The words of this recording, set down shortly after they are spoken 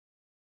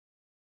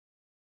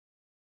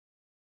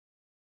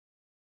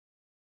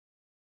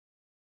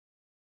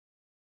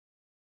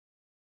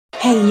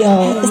Hey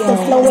yo, it's the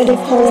Floetic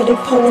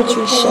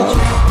Poetry Show.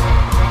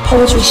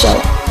 Poetry Show.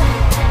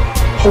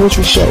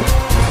 Poetry Show.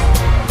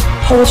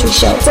 Poetry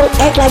Show. Don't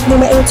act like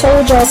Nima ain't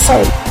told y'all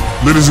so.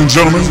 Ladies and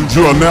gentlemen,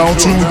 you are now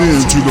tuned in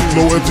to the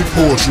Floetic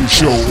Poetry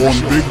Show on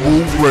Big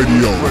Move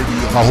Radio.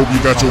 I hope you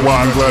got your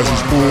wine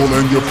glasses full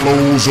and your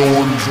flows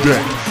on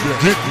deck.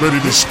 Get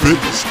ready to spit,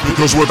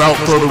 because without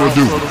further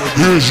ado,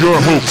 here's your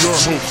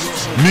hosts,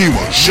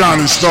 Nima,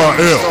 Shining Star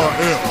L,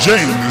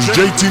 James,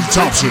 JT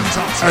Thompson,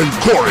 and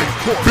Corey,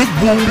 Big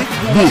Move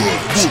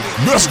Woods.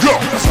 Let's go!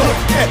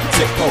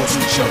 Floetic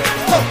Poetry Show.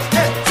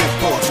 Floetic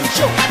Poetry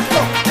Show.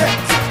 Floetic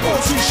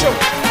Poetry Show.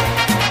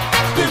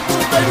 Big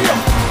Move Radio.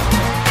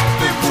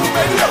 Big Move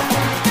Radio.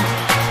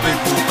 Big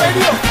Move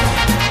Radio.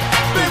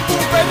 Big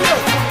Move Radio.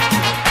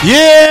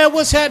 Yeah,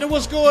 what's happening?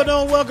 What's going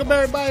on? Welcome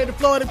everybody to the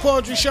Floetic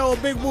Poetry Show,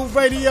 Big Move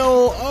Radio.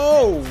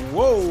 Oh,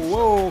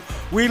 whoa.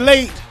 We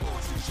late,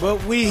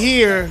 but we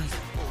here.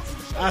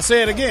 I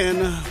say it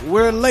again.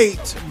 We're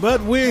late, but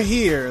we're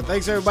here.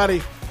 Thanks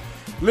everybody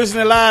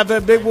listening live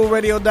at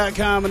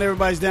BigWoolRadio.com, and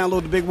everybody's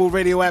download the Big Woo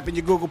Radio app in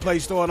your Google Play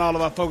Store, and all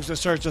of our folks that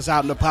search us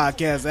out in the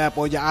podcast app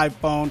on your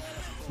iPhone.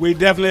 We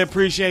definitely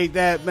appreciate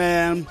that,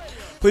 man.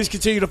 Please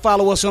continue to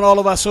follow us on all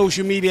of our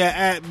social media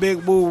at Big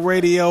Woo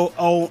Radio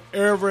on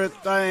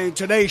everything.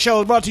 Today's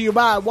show is brought to you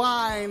by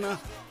Wine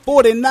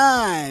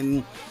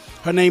 49.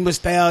 Her name is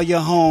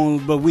Thalia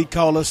Holmes, but we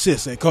call her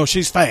Sissy because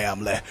she's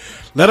family.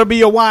 Let her be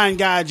your wine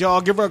guide,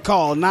 y'all. Give her a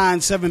call,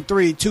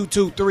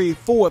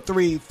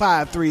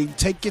 973-223-4353.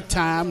 Take your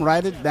time,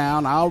 write it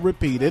down. I'll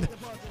repeat it.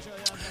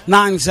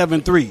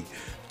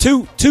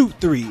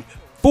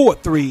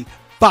 973-223-4353.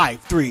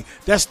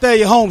 That's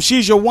Thalia Holmes.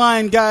 She's your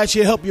wine guide.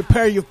 She'll help you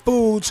pair your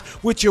foods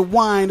with your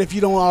wine if you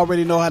don't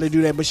already know how to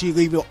do that. But she'll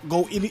even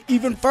go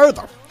even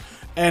further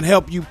and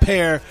help you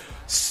pair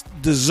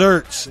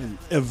desserts and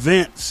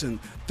events and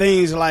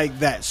things like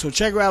that. So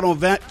check her out on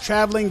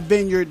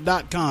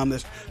travelingvineyard.com.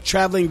 That's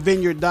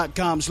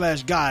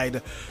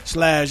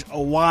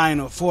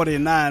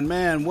travelingvineyard.com/guide/wine49.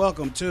 Man,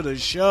 welcome to the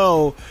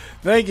show.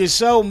 Thank you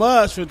so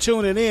much for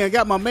tuning in.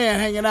 Got my man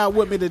hanging out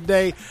with me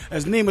today,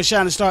 as Nima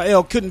Shining Star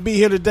L couldn't be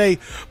here today,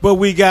 but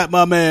we got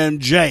my man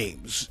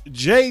James,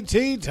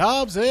 JT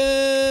Thompson.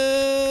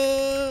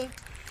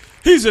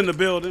 He's in the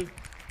building.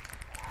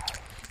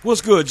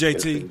 What's good,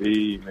 JT? Yes,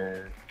 indeed,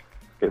 man.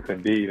 Yes,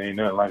 indeed. Ain't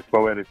nothing like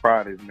Floetic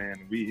Fridays, man.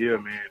 We here,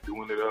 man,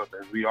 doing it up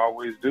as we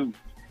always do.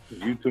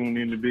 If you tune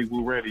in to Big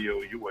Woo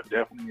Radio, you are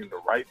definitely in the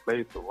right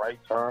place, the right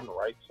time, the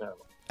right channel.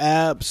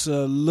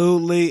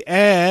 Absolutely.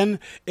 And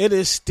it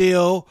is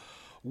still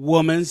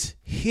Women's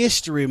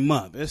History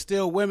Month. It's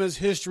still Women's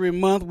History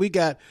Month. We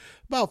got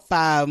about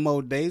 5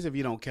 more days. If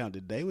you don't count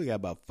today, we got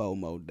about 4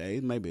 more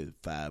days, maybe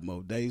 5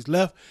 more days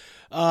left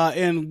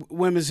in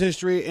women's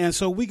history. And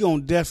so we're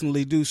going to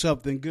definitely do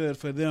something good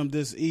for them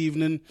this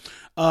evening.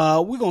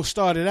 We're going to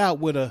start it out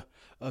with a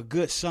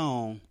good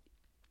song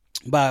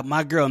by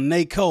my girl,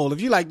 Nate Cole.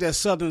 If you like that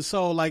Southern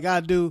soul like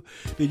I do,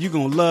 then you're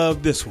going to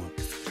love this one.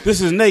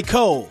 This is Nate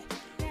Cole,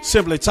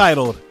 simply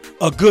titled,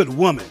 A Good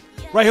Woman.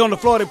 Right here on the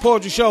Floetic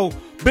Poetry Show,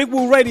 Big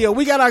Woo Radio.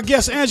 We got our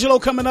guest, Angelo,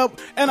 coming up,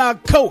 and our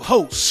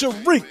co-host,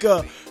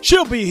 Shereka.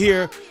 She'll be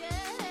here.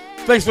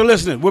 Thanks for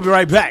listening. We'll be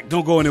right back.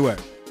 Don't go anywhere.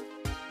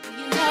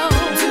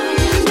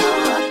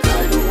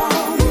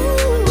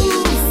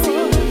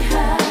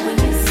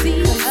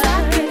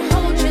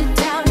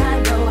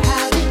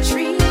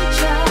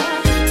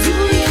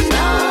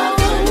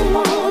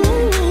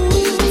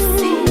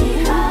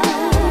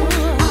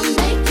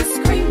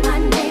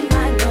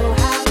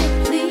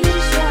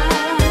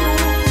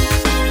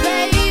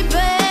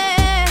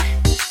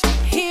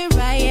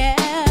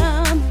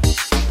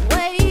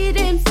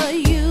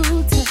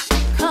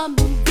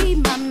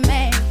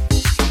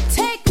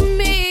 Take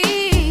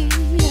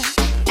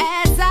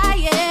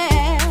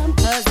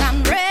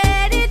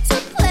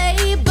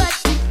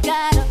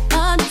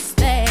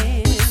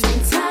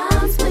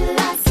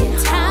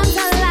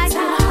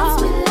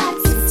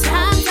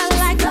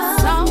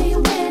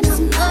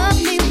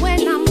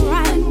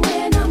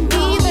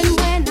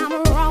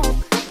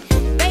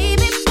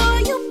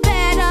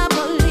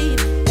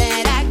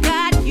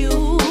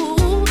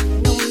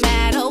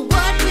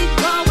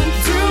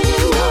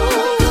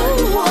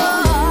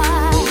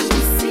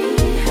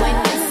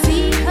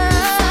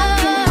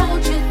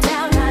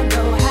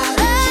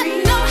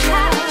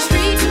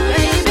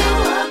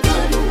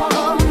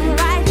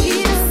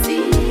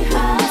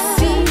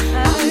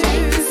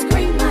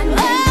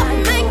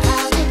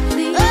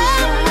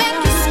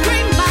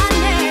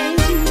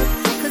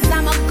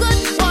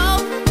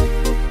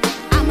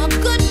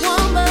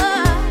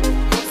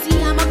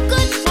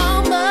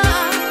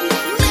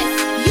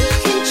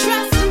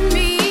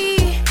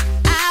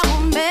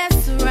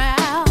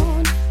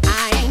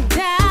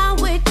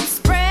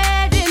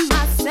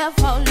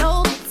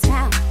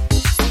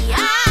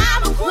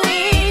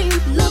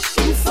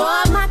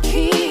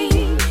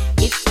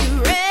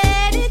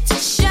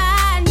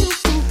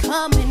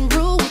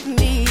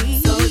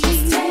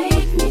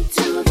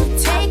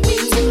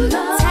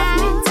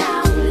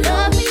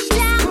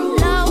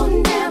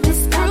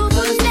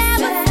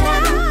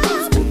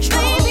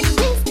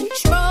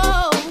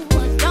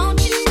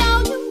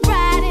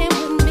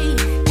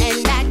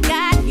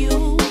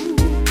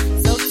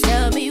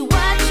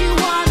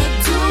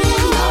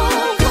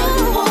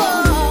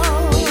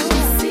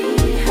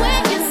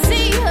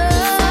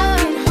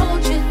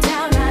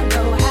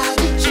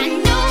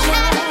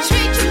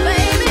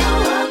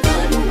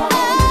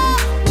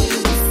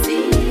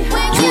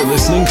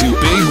listening to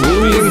Big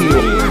Woo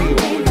Radio.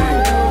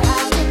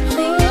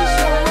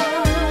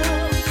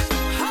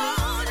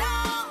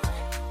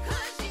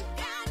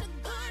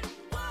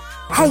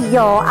 Hey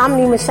y'all, I'm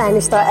Nima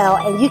Shining Star L,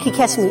 and you can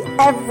catch me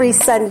every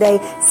Sunday,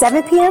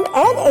 7 p.m.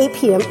 and 8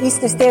 p.m.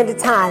 Eastern Standard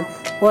Time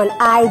on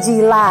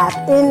IG Live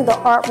in the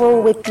Art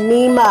Room with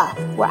Nima,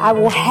 where I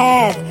will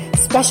have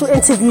special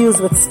interviews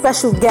with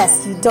special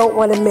guests you don't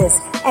want to miss.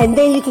 And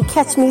then you can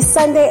catch me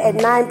Sunday at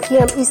 9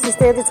 p.m. Eastern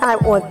Standard Time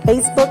on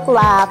Facebook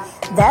Live.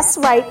 That's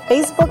right,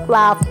 Facebook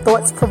Live,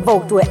 Thoughts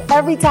Provoked, where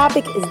every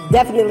topic is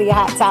definitely a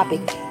hot topic.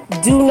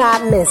 Do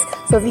not miss.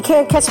 So if you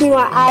can't catch me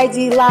on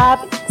IG Live,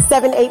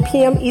 7, 8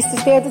 p.m. Eastern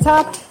Standard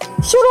Time,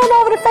 shoot on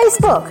over to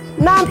Facebook,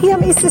 9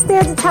 p.m. Eastern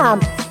Standard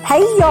Time. Hey,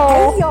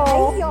 y'all. Hey,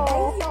 y'all. Hey, y'all.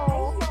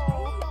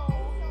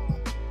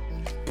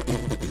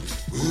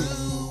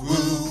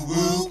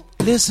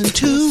 Listen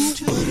to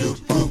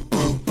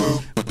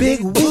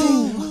Big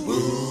Woo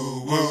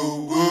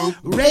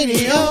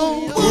Radio.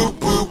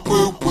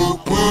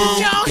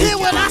 Y'all hear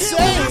what I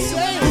say?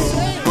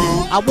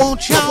 I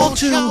want y'all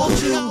to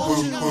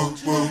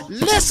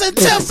listen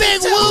to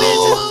Big Woo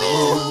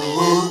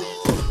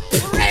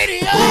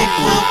Radio.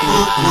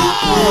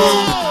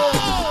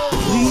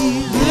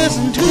 Please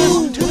listen to.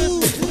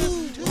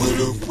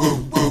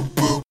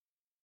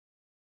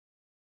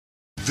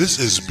 This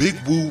is Big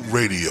Woo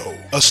Radio,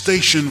 a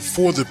station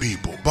for the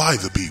people, by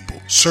the people,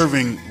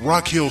 serving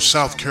Rock Hill,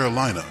 South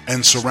Carolina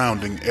and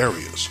surrounding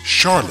areas,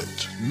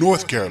 Charlotte,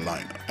 North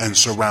Carolina and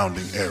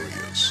surrounding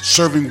areas,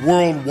 serving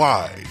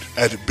worldwide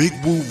at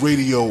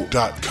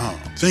bigwooradio.com.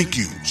 Thank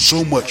you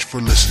so much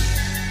for listening.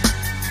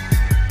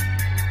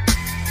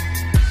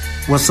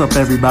 What's up,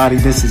 everybody?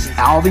 This is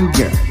Alvin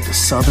Garrett, the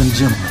Southern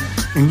Gentleman,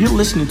 and you're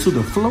listening to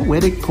the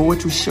Floetic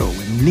Poetry Show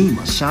with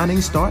Nima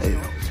Shining Star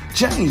L,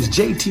 James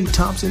J.T.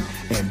 Thompson,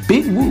 and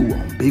Big Woo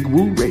on Big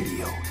Woo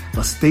Radio,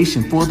 a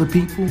station for the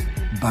people,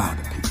 by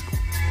the people.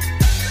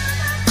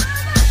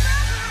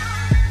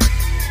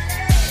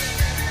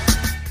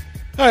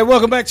 All right,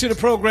 welcome back to the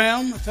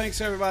program.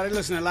 Thanks, everybody,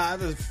 listening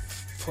live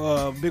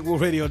for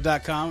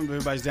BigWooRadio.com.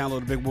 Everybody's download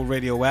the Big Woo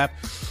Radio app.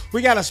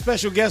 We got a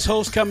special guest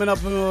host coming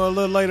up a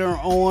little later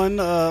on.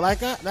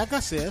 Like I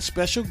said,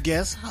 special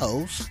guest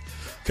host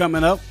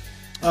coming up.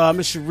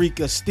 Miss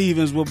Shereka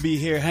Stevens will be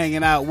here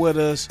hanging out with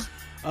us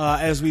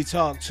as we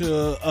talk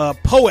to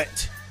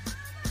poet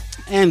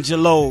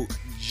Angelo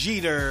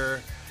Geter.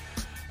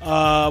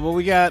 But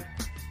we got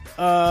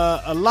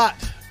a lot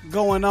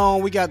going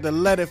on. We got the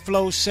Let It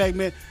Flow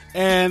segment.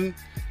 And,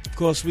 of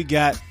course, we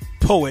got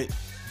poet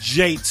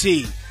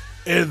JT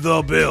in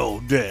the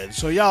building.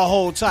 So y'all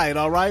hold tight,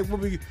 all right? We'll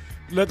be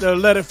let the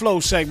Let It Flow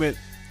segment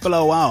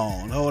flow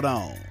on. Hold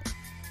on.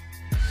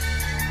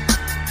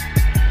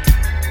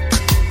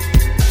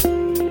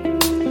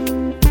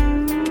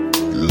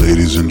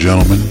 Ladies and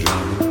gentlemen,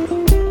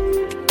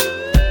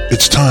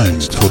 it's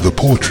time for the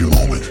poetry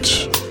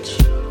moment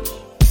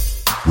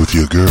with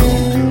your girl,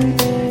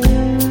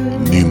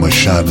 Nima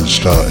Shining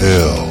Star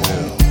L.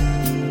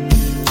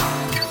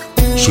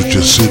 So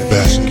just sit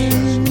back,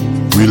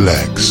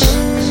 relax,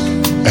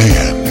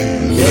 and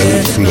let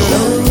it flow.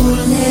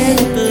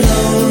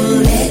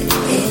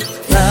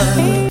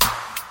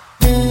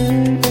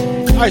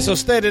 All right, so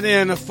stated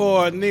in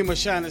for Nima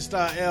Shining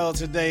Star L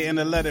today in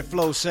the Let It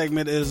Flow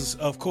segment is,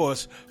 of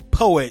course,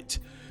 poet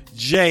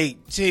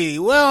JT.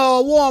 Well,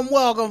 a warm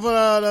welcome for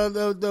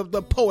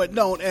the poet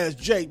known as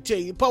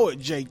JT, poet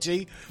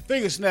JT.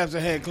 Finger snaps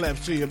and hand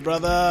claps to you,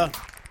 brother.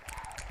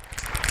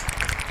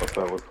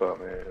 What's up,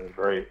 man?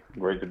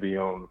 Great to be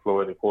on the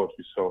Floetic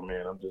Poetry Show,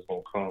 man. I'm just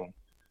gonna come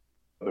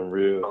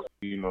real,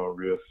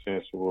 real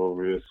sensual,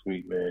 real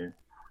sweet, man.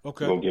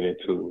 Okay. We're gonna get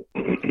into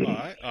it.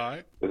 All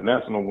right. It's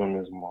National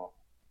Women's Month,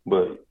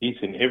 but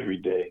each and every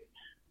day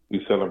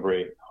we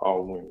celebrate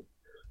all women.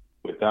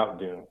 Without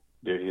them,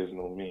 there is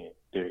no men,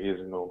 there is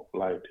no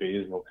life, there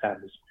is no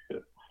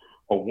atmosphere.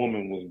 A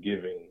woman was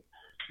given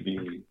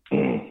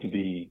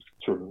the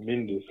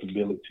tremendous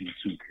ability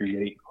to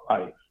create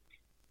life.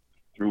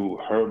 Through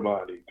her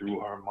body, through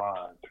her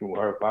mind, through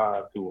her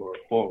vibe, through her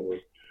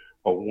forward,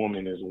 a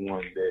woman is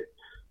one that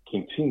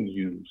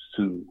continues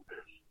to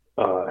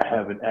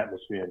have an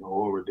atmosphere and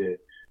aura that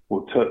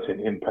will touch and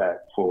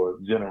impact for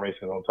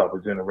generation on top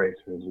of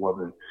generations,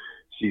 whether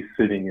she's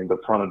sitting in the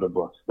front of the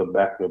bus, the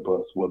back of the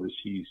bus, whether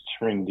she's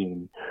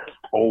trending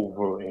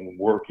over and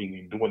working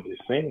and doing the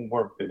same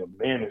work that a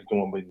man is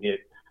doing, but yet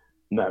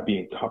not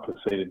being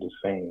compensated the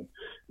same.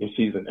 If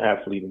she's an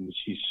athlete and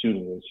she's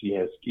shooting and she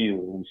has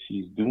skills and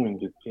she's doing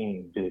the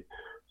thing, the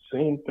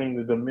same thing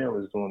that the male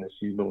is doing that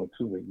she's doing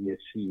too, but yet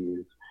she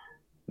is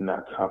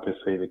not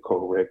compensated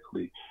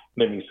correctly.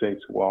 Let me say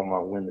to all my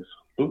women,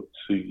 salute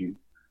to you.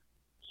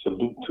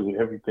 Salute to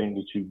everything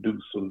that you do.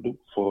 Salute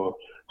for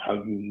how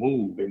you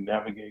move and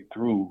navigate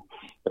through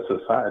a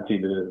society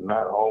that is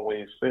not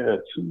always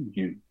fair to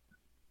you.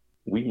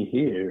 We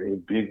here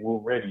at Big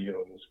Woo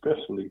Radio,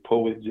 especially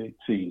Poet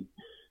JT,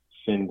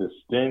 send a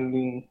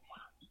standing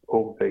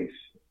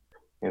ovation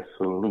and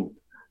salute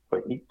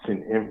for each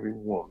and every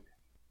woman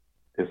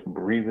that's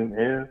breathing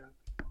air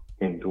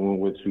and doing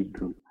what you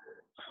do.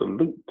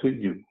 Salute to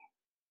you,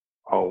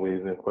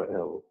 always and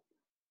forever.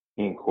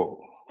 End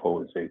quote.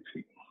 Poet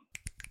JT.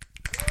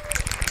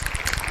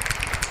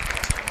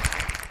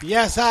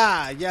 Yes,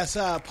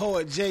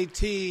 Poet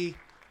JT.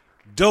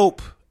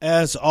 Dope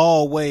as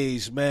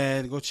always,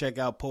 man. Go check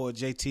out Poet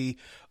JT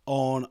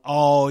on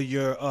all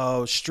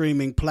your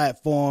streaming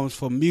platforms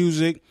for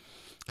music,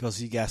 because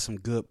he got some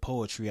good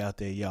poetry out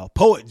there, y'all.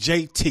 Poet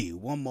JT,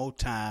 one more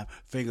time,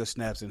 finger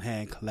snaps and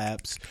hand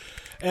claps.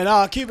 And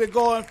I'll keep it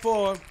going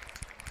for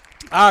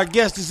our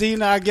guest this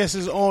evening. Our guest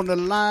is on the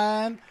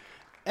line,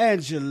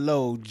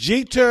 Angelo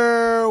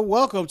Geter.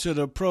 Welcome to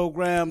the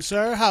program,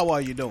 sir. How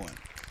are you doing?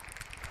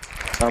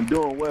 I'm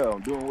doing well,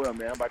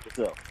 man. How about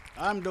yourself?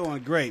 I'm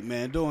doing great,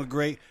 man. Doing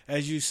great.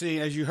 As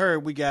you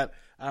heard, we got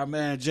our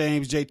man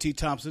James JT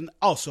Thompson,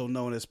 also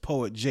known as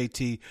Poet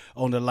JT,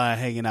 on the line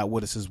hanging out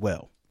with us as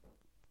well.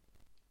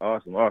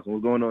 Awesome. What's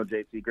going on,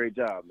 JT? Great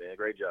job, man.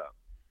 Great job.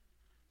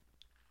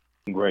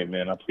 Great,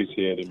 man. I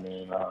appreciate it,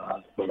 man.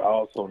 But I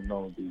also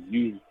know that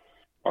you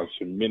are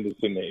tremendous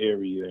in the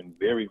area and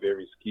very,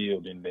 very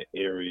skilled in the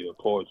area of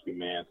poetry,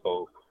 man.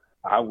 So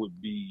I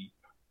would be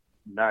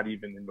not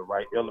even in the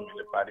right element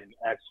if I didn't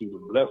ask you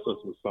to bless us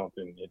with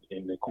something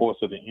in the course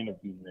of the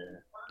interview,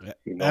 man.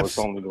 You know, it's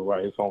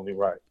only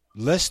right.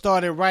 Let's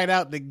start it right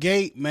out the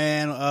gate,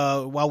 man.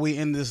 While we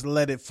in this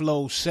Let It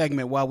Flow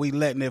segment, while we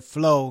letting it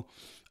flow,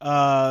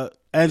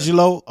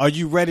 Angelo, are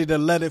you ready to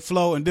let it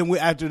flow? And then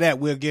after that,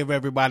 we'll give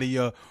everybody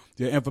your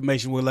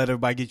information. We'll let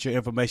everybody get your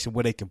information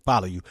where they can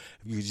follow you.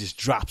 If you just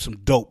drop some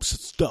dope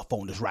stuff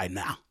on us right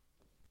now.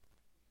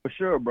 For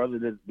sure, brother.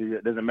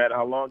 Doesn't matter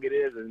how long it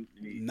is, and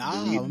you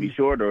need to be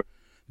short. Or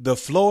the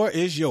floor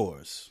is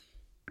yours.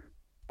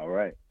 All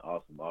right,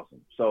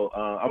 awesome. So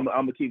I'm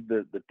gonna keep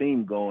the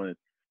theme going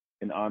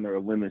in honor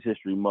of Women's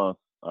History Month.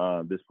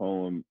 This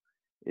poem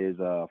is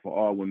for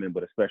all women,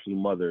 but especially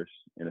mothers,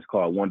 and it's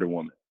called Wonder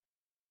Woman.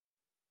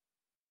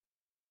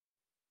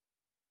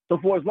 So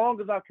for as long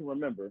as I can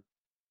remember,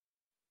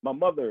 my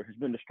mother has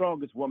been the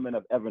strongest woman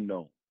I've ever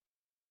known.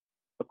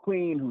 A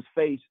queen whose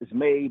face is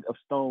made of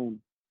stone,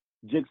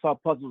 jigsaw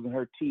puzzles in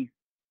her teeth,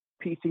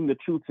 piecing the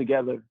truth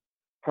together.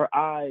 Her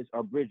eyes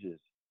are bridges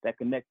that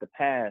connect the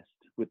past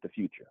with the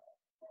future.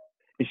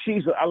 And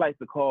she's what I like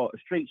to call a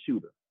straight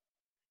shooter.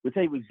 Will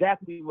tell you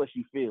exactly what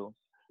she feels,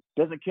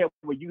 doesn't care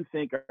what you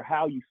think or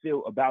how you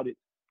feel about it,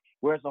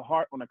 wears a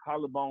heart on a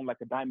collarbone like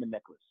a diamond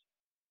necklace,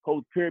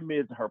 holds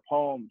pyramids in her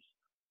palms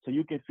so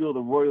you can feel the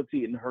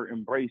royalty in her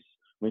embrace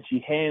when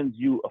she hands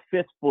you a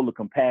fistful of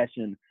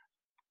compassion.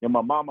 And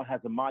my mama has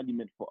a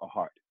monument for a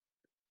heart.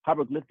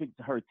 Hieroglyphics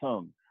in her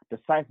tongue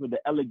decipher the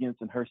elegance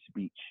in her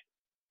speech.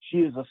 She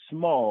is a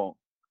small,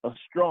 a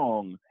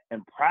strong,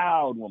 and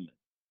proud woman.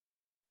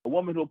 A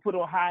woman who will put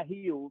on high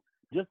heels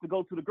just to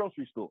go to the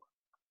grocery store.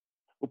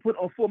 Will put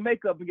on full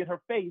makeup and get her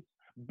face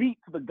beat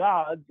to the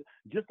gods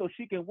just so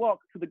she can walk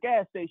to the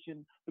gas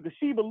station, because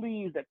she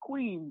believes that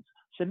queens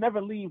should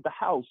never leave the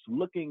house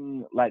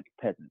looking like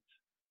peasants.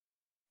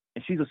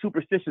 And she's a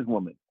superstitious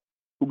woman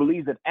who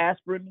believes that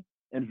aspirin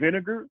and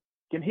vinegar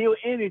can heal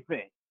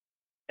anything.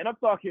 And I'm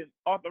talking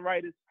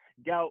arthritis,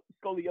 gout,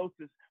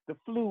 scoliosis, the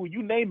flu,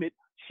 you name it.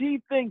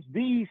 She thinks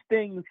these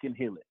things can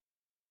heal it.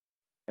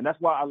 And that's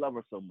why I love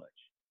her so much.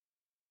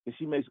 Because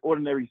she makes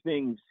ordinary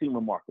things seem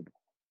remarkable.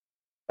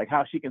 Like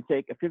how she can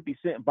take a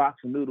 50-cent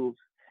box of noodles,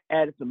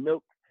 add it to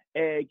milk,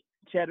 egg,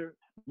 cheddar,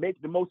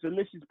 make the most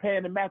delicious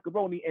pan of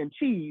macaroni and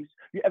cheese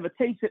you ever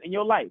tasted in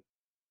your life.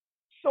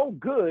 So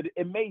good,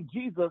 it made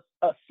Jesus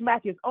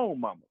smack his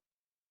own mama.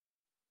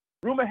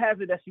 Rumor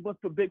has it that she once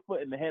put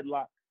Bigfoot in the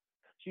headlock.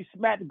 She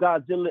smacked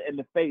Godzilla in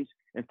the face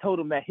and told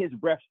him that his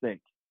breath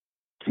stank.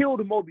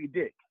 Killed Moby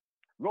Dick,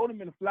 rolled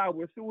him in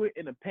flour, threw it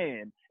in a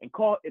pan, and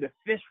called it a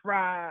fish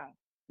fry.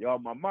 Y'all,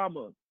 my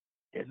mama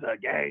is a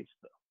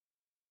gangster.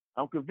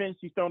 I'm convinced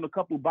she's thrown a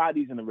couple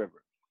bodies in the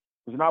river.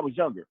 Because when I was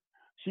younger,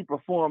 she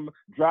performed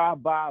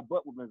drive-by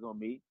butt whippings on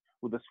me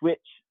with a switch,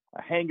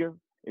 a hanger,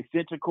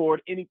 extension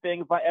cord,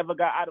 anything if I ever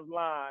got out of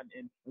line.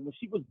 And when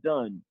she was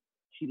done,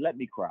 she let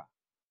me cry.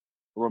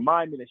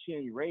 Remind me that she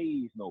ain't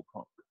raised no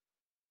punk.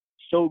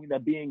 Showed me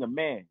that being a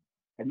man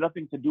had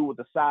nothing to do with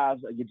the size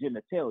of your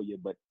genitalia,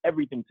 but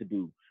everything to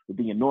do with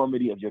the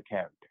enormity of your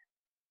character.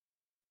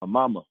 My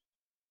mama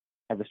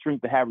has the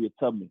strength of Harriet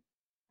Tubman,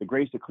 the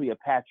grace of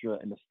Cleopatra,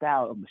 and the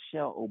style of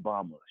Michelle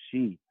Obama.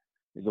 She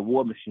is a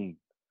war machine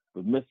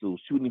with missiles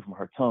shooting from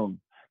her tongue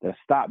that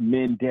stopped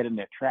men dead in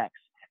their tracks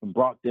and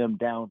brought them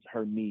down to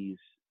her knees,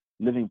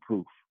 living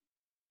proof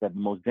that the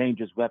most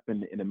dangerous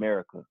weapon in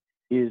America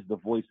is the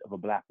voice of a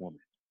Black woman.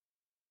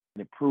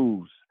 And it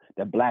proves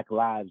that Black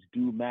lives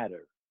do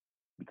matter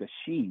because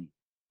she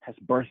has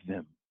birthed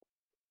them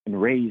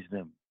and raised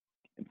them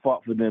and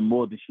fought for them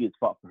more than she has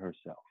fought for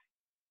herself.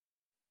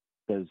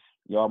 Because,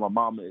 y'all, my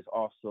mama is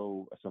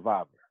also a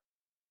survivor.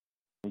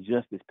 And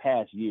just this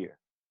past year,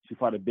 she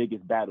fought the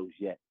biggest battles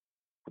yet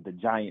with a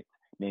giant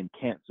named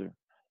cancer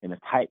and a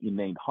titan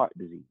named heart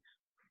disease.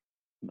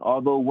 And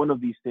although one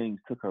of these things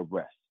took her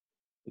breath,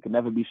 it could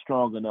never be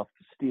strong enough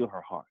to steal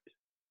her heart,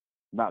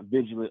 not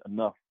vigilant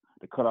enough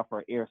to cut off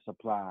her air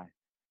supply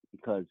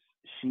because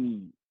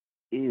she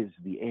is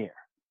the air,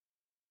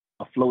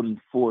 a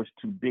floating force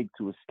too big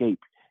to escape,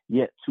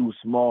 yet too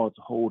small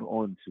to hold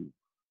on to,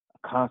 a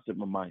constant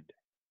reminder.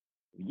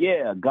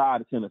 Yeah,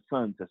 God sent a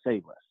son to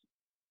save us,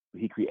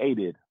 but he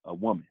created a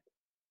woman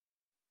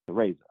to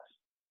raise us.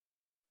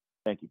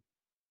 Thank you.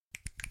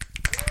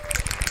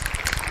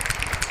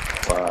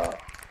 Wow.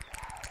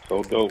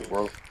 So dope,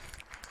 bro.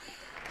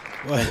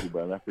 Well, Thank you,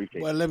 brother. I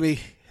appreciate well, it.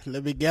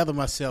 let me gather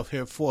myself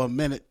here for a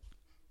minute.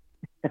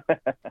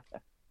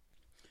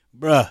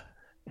 Bruh,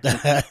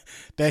 that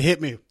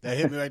hit me. That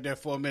hit me right there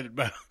for a minute,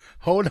 bro.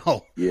 Hold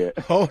on. Yeah.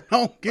 Hold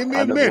on. Give me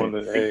a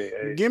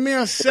minute. Give me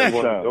a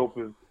second.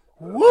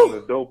 One of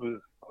the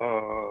dopest.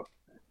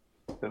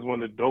 That's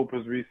one of the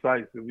dopest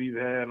recites that we've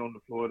had on the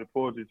Floetic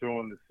Poetry Show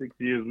in the 6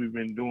 years we've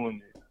been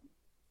doing this.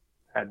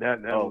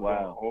 That was wow.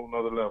 on a whole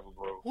nother level,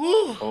 bro.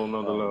 Woo. Whole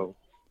nother level.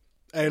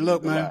 Hey,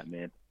 look,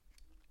 man.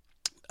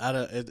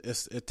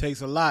 It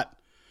takes a lot.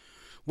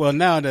 Well,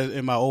 now that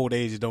in my old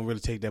age, it don't really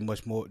take that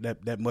much more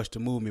that much to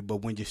move me. But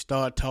when you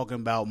start talking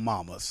about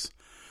mamas,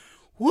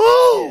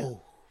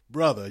 woo,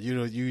 brother,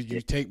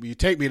 you take me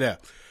there.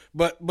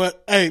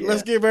 But hey,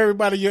 let's give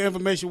everybody your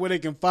information where they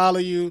can follow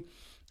you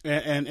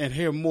and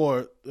hear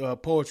more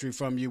poetry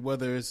from you,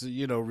 whether it's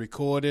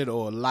recorded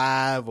or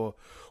live or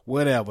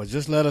whatever.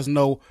 Just let us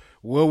know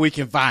where we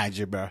can find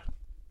you, bro.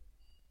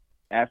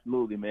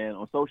 Absolutely, man.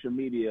 On social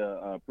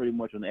media, pretty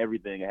much on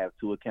everything, I have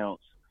two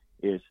accounts.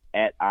 It's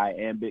at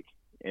Iambic,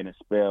 and it's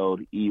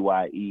spelled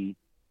EYEAMBIC.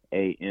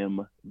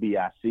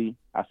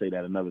 I'll say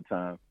that another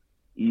time.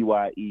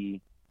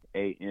 EYEAMBIC.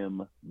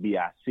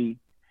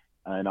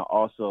 And I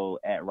also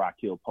at Rock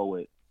Hill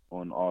Poet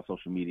on all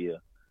social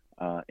media.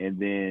 And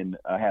then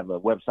I have a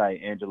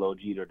website,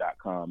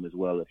 AngeloGeter.com as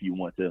well, if you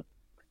want to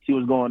see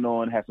what's going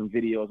on, have some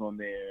videos on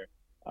there.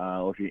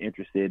 Or if you're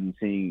interested in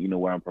seeing,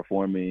 where I'm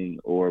performing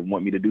or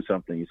want me to do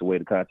something, it's a way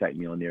to contact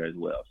me on there as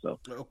well. So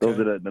Those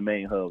are the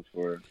main hubs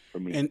for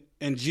me.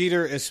 And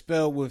Jeter is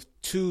spelled with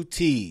 2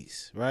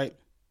 T's, right?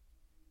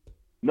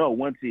 No,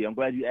 1 T. I'm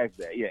glad you asked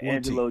that. Yeah,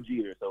 Angelo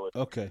Geter. So it's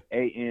okay.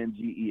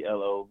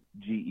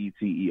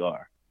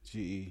 ANGELOGETER.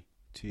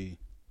 GETER.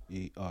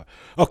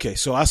 Okay,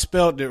 so I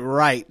spelled it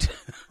right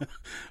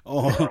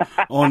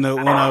when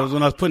I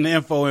was putting the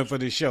info in for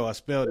the show. I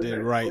spelled it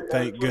right.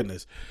 Thank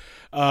goodness.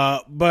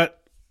 But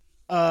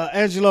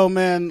Angelo,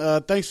 man,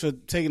 thanks for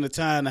taking the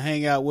time to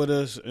hang out with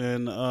us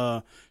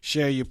and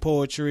share your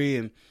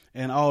poetry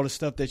and all the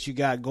stuff that you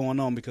got going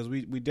on, because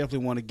we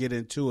definitely want to get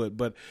into it.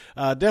 But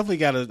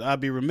definitely I'd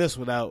be remiss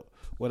without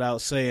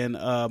saying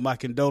my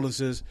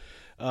condolences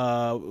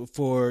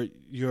for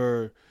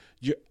your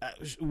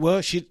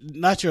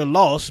not your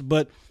loss,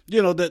 but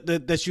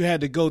that you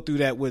had to go through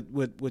that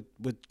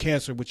with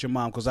cancer with your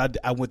mom, because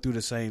I went through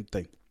the same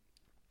thing.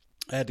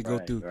 I had to go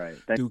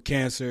through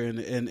cancer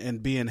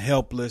and being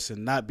helpless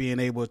and not being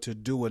able to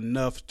do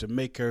enough to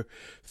make her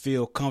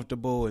feel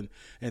comfortable and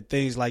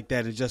things like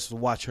that, and just to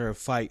watch her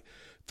fight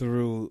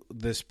through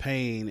this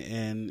pain.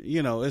 And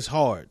it's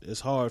hard. It's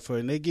hard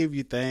and they give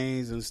you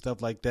things and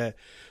stuff like that.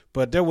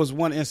 But there was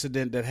one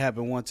incident that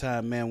happened one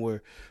time, man,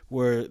 where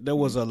there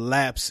was a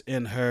lapse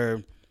in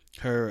her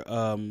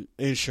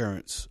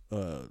insurance,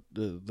 the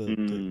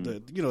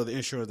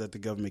insurance that the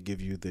government give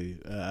you,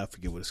 I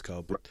forget what it's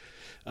called, but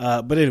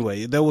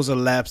anyway, there was a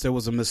lapse, there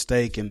was a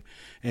mistake, and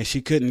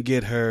she couldn't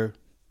get her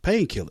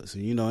painkillers.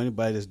 And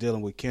anybody that's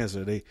dealing with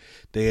cancer, they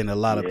in a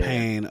lot of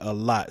pain a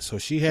lot. So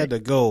she had to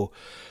go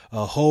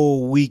a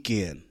whole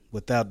weekend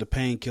without the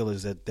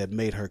painkillers that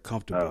made her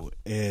comfortable.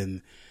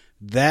 And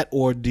that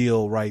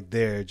ordeal right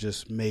there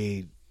just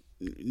made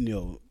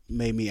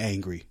me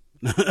angry.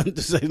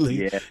 To say the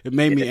least. It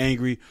made me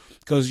angry,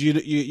 because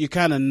you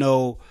kind of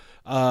know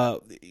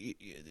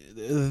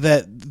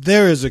that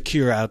there is a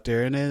cure out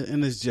there, and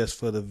it's just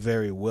for the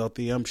very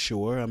wealthy, I'm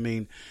sure. I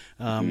mean,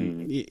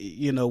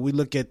 we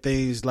look at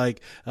things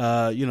like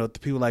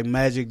people like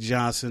Magic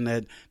Johnson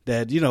that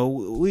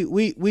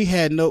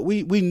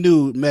we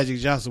knew Magic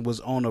Johnson was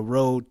on a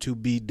road to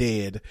be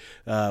dead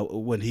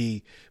when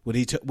he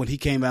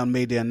came out and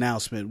made the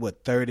announcement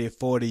 30 or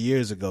 40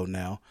 years ago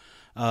now.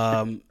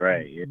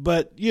 Right. Yeah.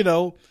 But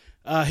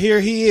here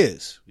he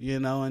is,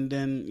 and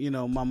then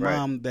my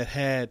mom that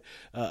had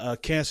a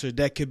cancer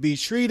that could be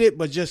treated,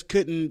 but just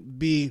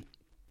you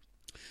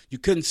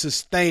couldn't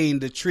sustain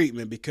the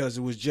treatment, because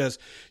it was just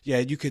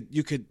you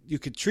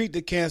could treat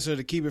the cancer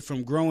to keep it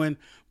from growing,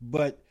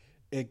 but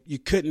you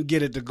couldn't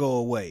get it to go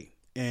away.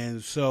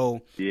 And so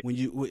when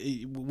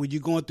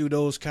you're going through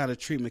those kind of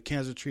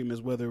cancer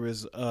treatments, whether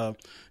it's the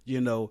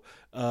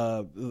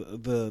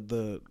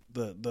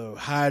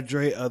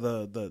hydrate or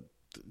the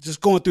just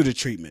going through the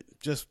treatment,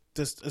 just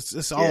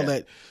all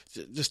that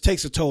just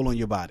takes a toll on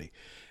your body.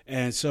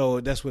 And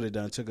so that's what it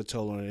done. It took a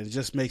toll on it. It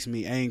just makes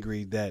me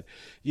angry that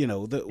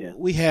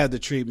we have the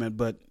treatment,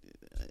 but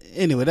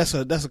anyway, that's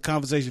a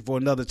conversation for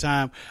another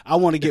time. I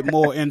want to get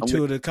more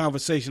into the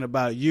conversation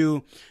about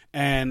you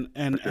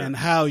and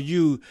how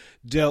you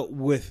dealt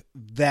with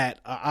that.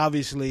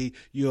 Obviously,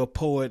 you're a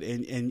poet,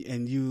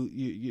 and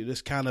you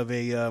this kind of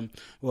a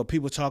well,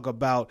 people talk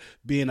about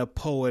being a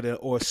poet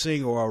or a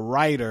singer or a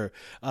writer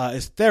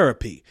is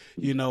therapy,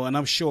 and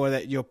I'm sure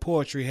that your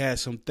poetry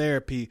has some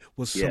therapy,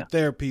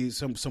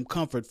 some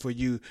comfort for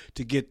you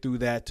to get through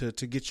that,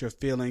 to get your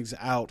feelings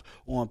out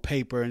on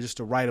paper and just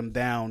to write them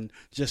down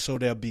just so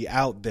they'll be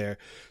out there.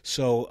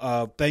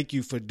 So thank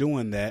you for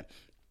doing that.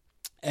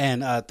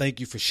 And thank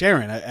you for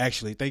sharing.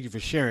 Actually, thank you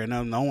for sharing.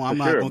 I'm not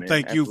going to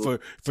thank you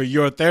for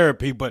your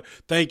therapy, but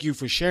thank you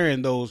for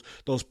sharing those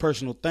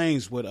personal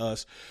things with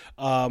us.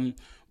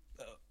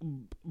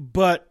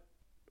 But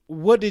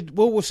what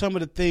were some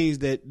of the things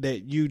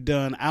that you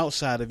done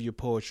outside of your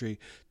poetry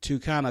to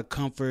kind of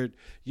comfort,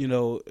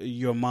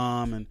 your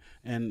mom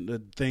and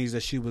the things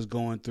that she was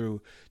going through?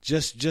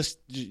 Just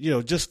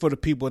for the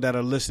people that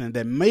are listening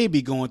that may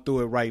be going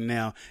through it right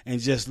now and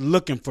just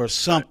looking for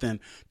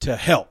something to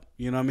help.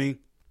 You know what I mean?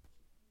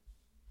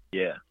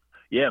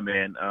 Yeah,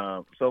 man.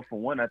 So for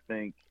one, I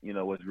think,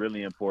 what's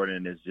really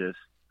important is just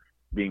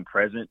being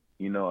present.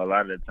 A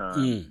lot of the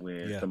time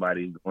when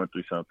somebody's going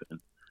through something,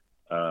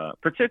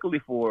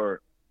 particularly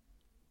for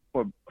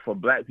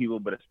Black people,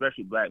 but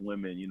especially Black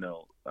women,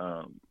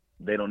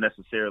 they don't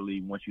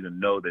necessarily want you to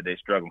know that they're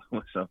struggling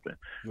with something,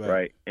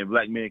 right? And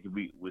Black men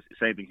the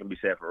same thing can be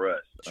said for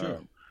us. Sure.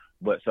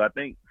 But so I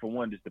think for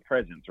one, just the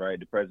presence, right?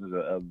 The presence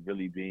of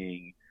really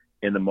being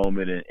in the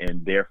moment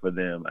and there for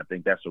them. I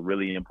think that's a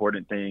really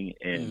important thing,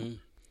 and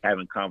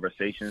having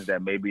conversations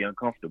that may be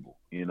uncomfortable.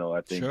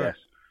 I think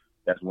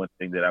that's one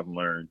thing that I've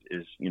learned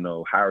is,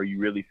 how are you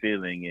really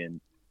feeling,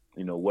 and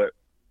what,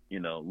 we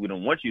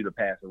don't want you to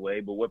pass away,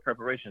 but what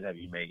preparations have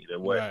you made, or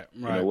what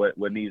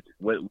what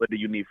do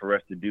you need for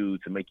us to do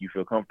to make you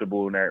feel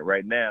comfortable in that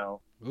right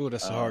now? Ooh,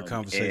 that's a hard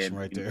conversation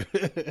right there.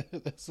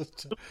 That's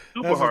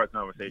super hard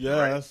conversation. Yeah,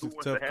 right? that's a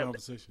tough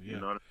conversation.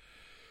 Yeah.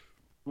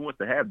 Who wants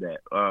to have that?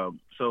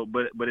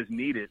 But it's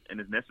needed and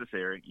it's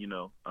necessary,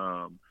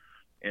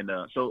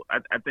 So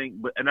I think,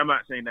 and I'm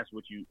not saying that's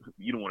what you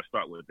don't want to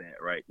start with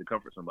that, right? To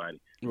comfort somebody,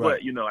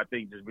 right. But I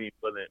think just being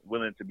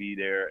willing to be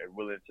there and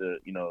willing to,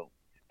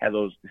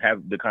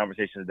 have the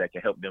conversations that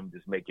can help them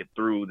just make it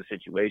through the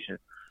situation,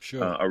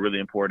 are really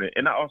important.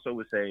 And I also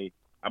would say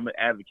I'm an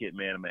advocate,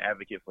 man. I'm an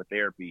advocate for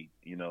therapy,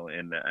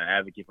 and an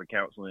advocate for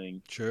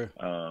counseling. Sure.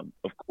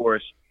 Of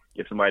course,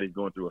 if somebody's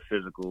going through a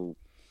physical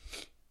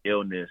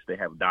illness, they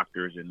have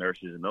doctors and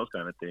nurses and those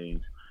kind of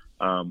things.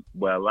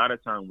 But a lot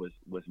of time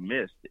what's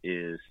missed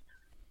is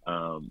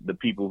the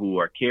people who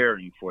are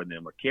caring for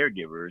them are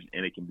caregivers,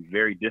 and it can be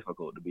very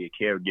difficult to be a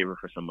caregiver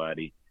for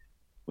somebody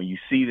when you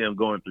see them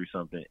going through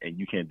something and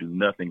you can't do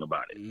nothing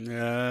about it.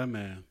 Yeah,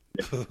 man.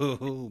 It's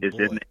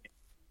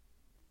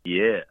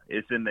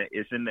in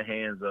the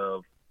hands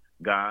of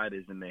God.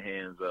 It's in the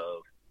hands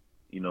of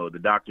the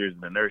doctors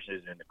and the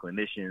nurses and the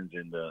clinicians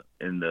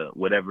and the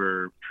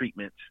whatever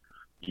treatments.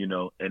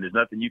 And there's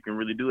nothing you can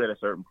really do at a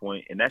certain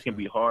point, and that can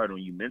be hard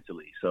on you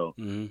mentally. So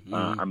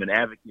I'm an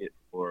advocate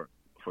for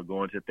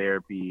going to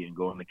therapy and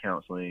going to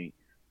counseling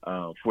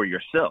for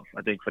yourself.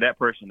 I think for that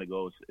person to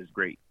go is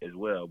great as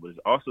well, but it's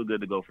also good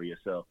to go for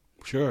yourself.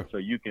 Sure. So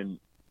you can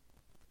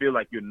feel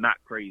like you're not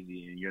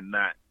crazy and you're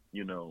not,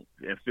 and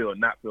feel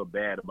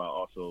bad about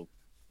also,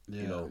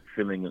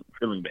 feeling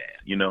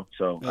bad,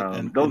 So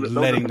and those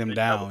letting them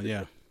down.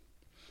 Yeah.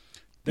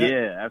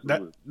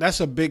 Absolutely. That's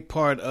a big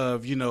part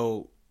of,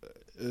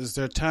 is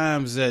there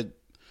times that,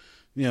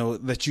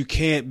 that you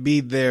can't be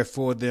there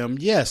for them?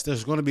 Yes,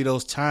 there's going to be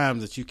those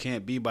times that you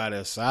can't be by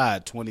their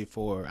side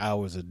 24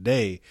 hours a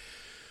day.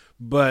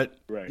 But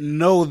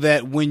know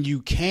that when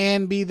you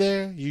can be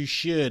there, you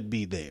should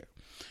be there.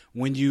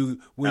 When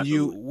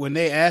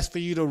they ask for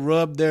you to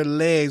rub their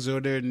legs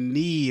or their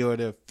knee or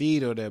their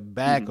feet or their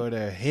back or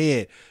their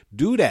head,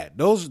 do that.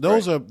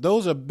 Those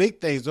are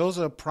big things. Those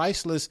are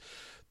priceless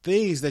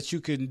things that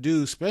you can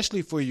do,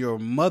 especially for your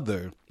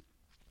mother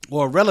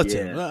or a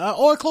relative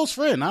or a close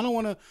friend. I don't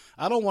want to,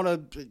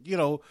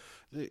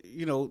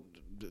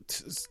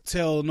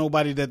 tell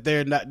nobody that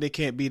they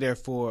can't be there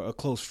for a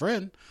close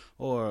friend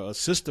or a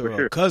sister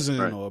or a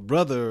cousin or a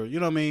brother. You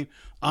know what I mean?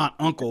 Aunt,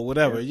 uncle,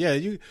 whatever. Yeah,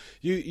 you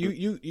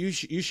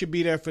should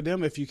be there for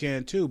them if you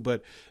can too.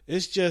 But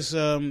it's just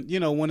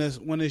when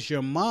it's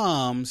your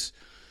mom's,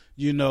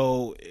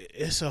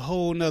 it's a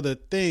whole nother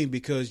thing,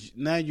 because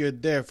now you're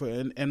there for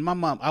and my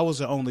mom. I was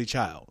the only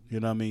child. You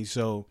know what I mean?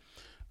 So.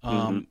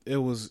 It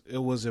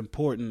was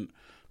important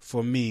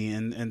for me,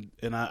 and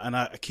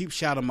I keep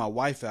shouting my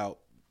wife out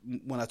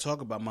when I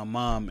talk about my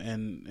mom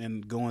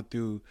and going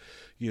through,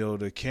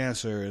 the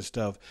cancer and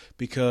stuff,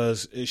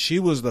 because she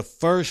was the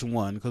first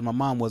one, because my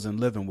mom wasn't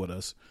living with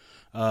us,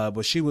 but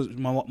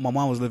my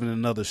mom was living in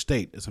another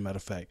state, as a matter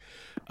of fact,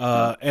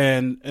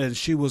 and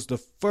she was the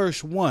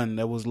first one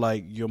that was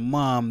like, your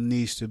mom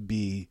needs to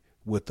be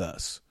with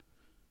us,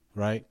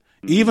 right?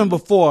 Even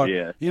before,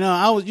 I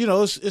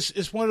was,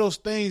 it's one of those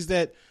things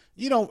that,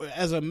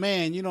 as a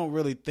man, you don't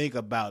really think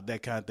about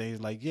that kind of thing.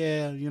 It's like,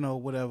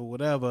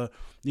 whatever,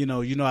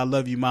 I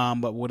love you, Mom,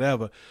 but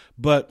whatever.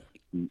 But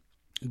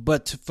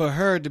But for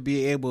her to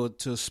be able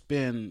to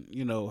spend,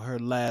 her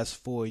last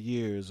 4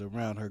 years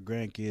around her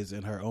grandkids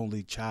and her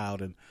only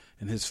child and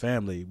his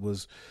family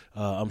was,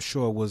 I'm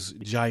sure, was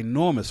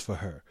ginormous for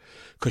her.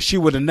 Because she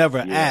would have never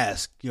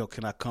asked,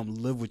 can I come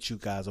live with you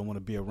guys? I want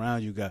to be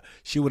around you guys.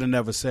 She would have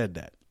never said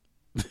that.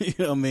 You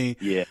know what I mean?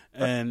 Yeah.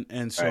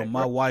 And so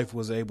my wife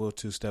was able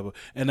to step up.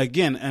 And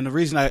again, and the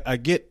reason I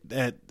get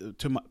that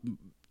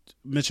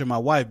mention my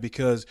wife,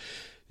 because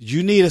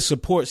you need a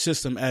support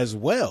system as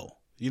well.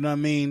 You know what I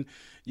mean?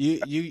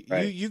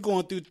 You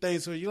going through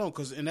things so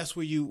and that's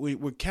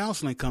where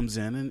counseling comes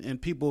in,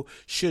 and people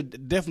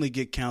should definitely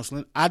get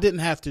counseling. I didn't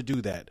have to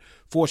do that.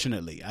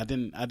 Fortunately, I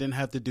didn't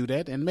have to do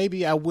that, and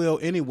maybe I will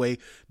anyway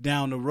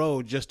down the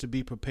road, just to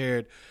be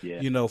prepared.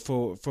 Yeah.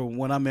 For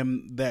when I'm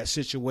in that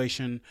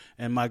situation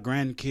and my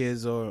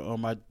grandkids or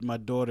my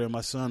daughter and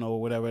my son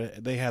or whatever,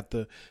 they have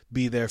to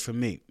be there for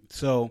me.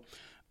 So,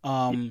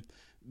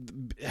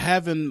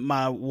 having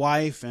my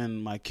wife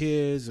and my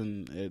kids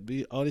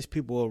and all these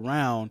people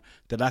around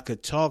that I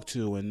could talk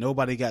to, and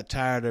nobody got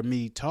tired of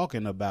me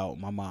talking about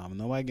my mom.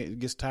 Nobody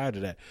gets tired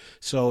of that.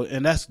 So,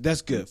 and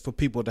that's good for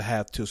people to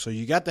have too. So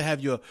you got to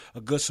have a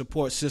good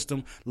support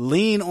system.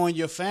 Lean on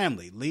your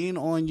family, lean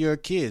on your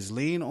kids,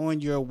 lean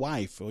on your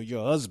wife or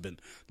your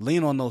husband,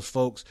 lean on those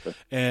folks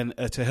and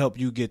to help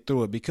you get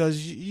through it,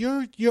 because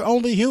you're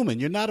only human.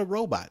 You're not a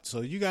robot.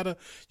 So you got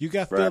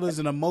feelings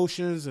and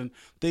emotions and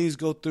things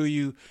go through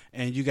you,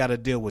 and you got to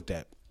deal with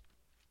that.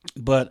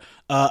 But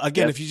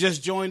again, if you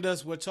just joined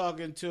us, we're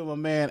talking to my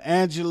man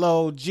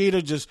Angelo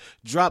Geter. Just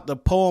dropped a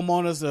poem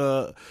on us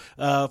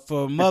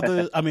for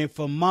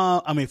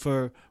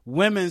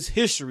Women's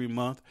History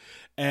Month.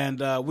 And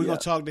we're going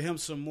to talk to him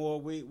some more.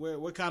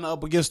 We're kind of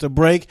up against the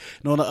break.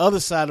 And on the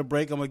other side of the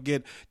break, I'm going to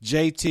get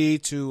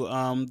JT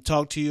to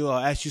talk to you or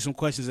ask you some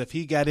questions if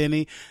he got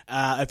any.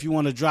 If you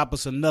want to drop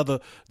another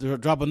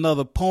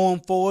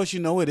poem for us,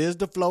 it is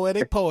the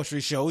Floetic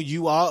Poetry Show.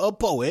 You are a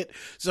poet.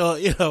 So,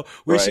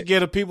 we should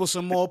get the people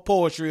some more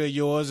poetry of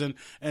yours and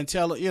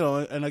tell,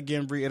 and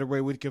again, reiterate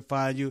where we can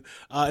find you.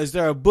 Is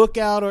there a book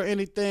out or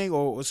anything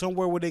or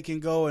somewhere where they can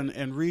go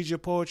and read your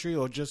poetry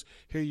or just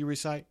hear you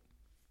recite?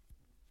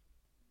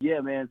 Yeah,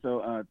 man.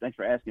 So thanks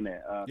for asking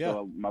that.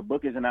 So my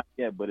book isn't out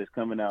yet, but it's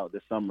coming out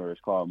this summer.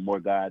 It's called More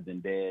God Than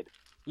Dead.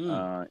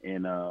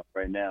 And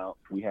right now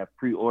we have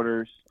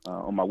pre-orders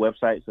on my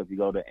website. So if you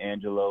go to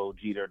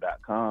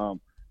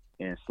angelogeter.com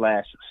and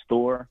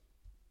 /store,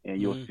 and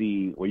you'll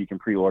see where you can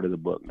pre-order the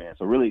book, man.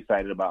 So really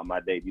excited about my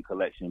debut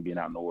collection being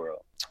out in the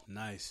world.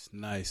 Nice.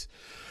 Yeah.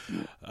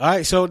 All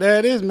right, so there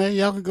it is, man.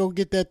 Y'all can go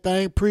get that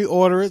thing,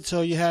 pre-order it,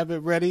 so you have it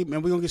ready. And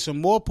we're going to get some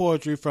more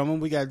poetry from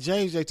him. We got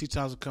James J.T.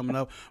 Thompson coming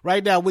up.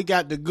 Right now, we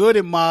got the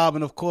Goody Mob,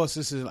 and, of course,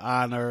 this is in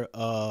honor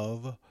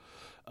of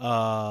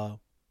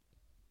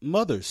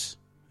mothers,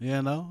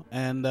 and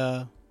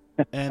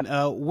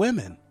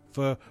women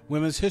for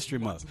Women's History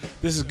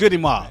Month. This is Goody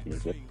Mob.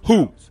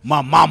 Who?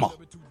 My mama.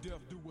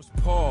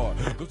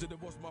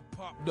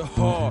 The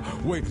hard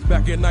way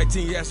back in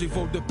 1980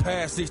 for the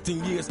past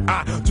 16 years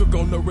I took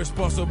on the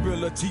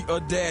responsibility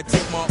of dad.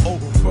 Took my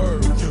old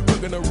bird,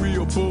 looking the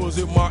real buzz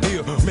in my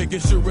ear, making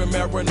sure it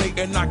marinate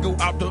and I go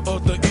out the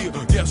other ear.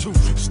 Guess who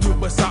stood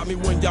beside me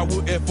when y'all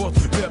would at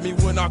first let me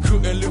when I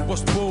couldn't lift a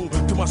spoon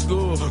to my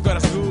skull? Got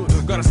us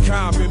good, got us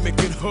kind,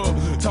 mimicking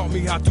her. Taught me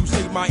how to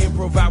say my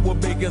improvise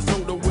with baking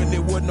soda when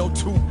there was no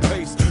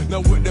toothpaste. Now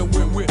with them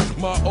went with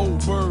my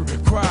old bird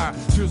cried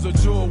tears of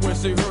joy when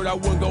she heard I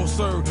wasn't gonna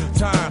serve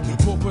time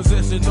for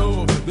possession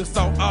of the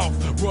salt off,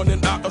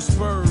 running out of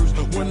spurs.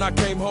 When I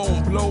came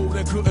home blowed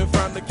and couldn't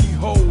find the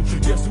keyhole,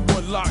 guess who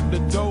unlocked the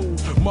door?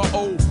 My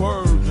old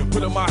bird,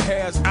 putting my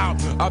hands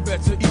out. I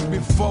bet you eat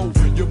before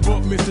you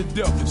bumped me to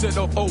death. Said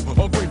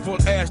ungrateful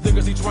ass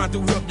niggas, he trying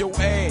to help your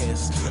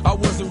ass. I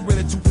wasn't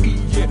ready to eat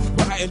yet,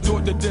 but I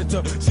enjoyed the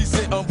dinner. She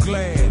said I'm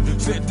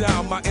glad. Sit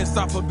down, my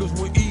esophagus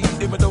with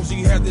ease, even though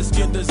she had this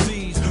skin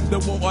disease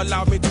that won't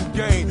allow me to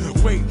gain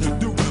weight.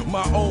 Do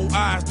my own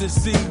eyes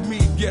deceive me.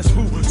 Guess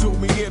who took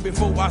me in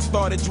before I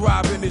started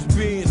driving this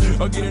Benz?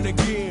 Again and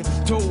again,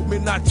 told me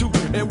not to,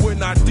 and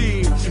when I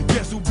did,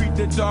 guess who beat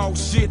the dog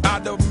shit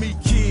out of me,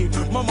 kid?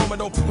 My mama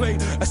don't play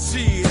a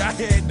shit. I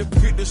had to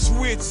pick the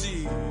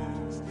switches.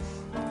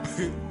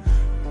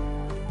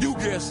 You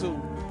guess who?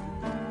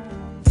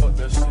 Fuck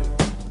that shit.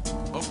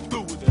 I'm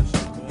through with that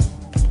shit, man.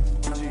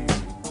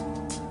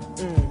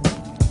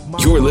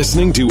 You're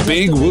listening to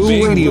Big Woo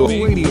Radio.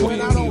 When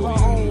I don't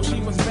own,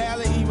 she was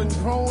barely even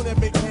grown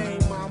and became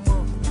my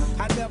mom.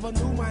 I never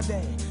knew my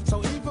dad, so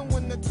even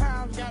when the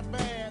times got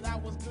bad, I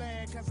was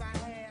glad because I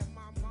had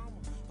my mama.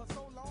 For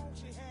so long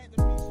she had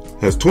to be.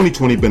 Has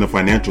 2020 been a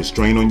financial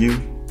strain on you?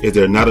 Is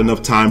there not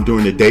enough time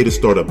during the day to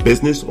start a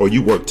business, or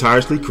you work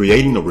tirelessly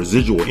creating a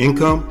residual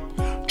income?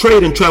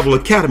 Trade and Travel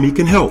Academy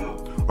can help.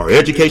 Our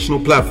educational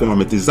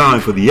platform is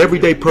designed for the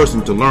everyday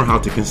person to learn how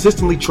to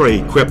consistently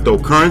trade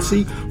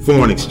cryptocurrency,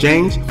 foreign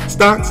exchange,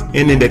 stocks,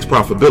 and index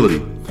profitability.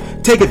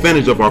 Take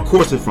advantage of our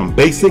courses from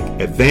basic,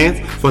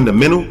 advanced,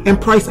 fundamental, and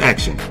price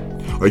action.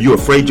 Are you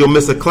afraid you'll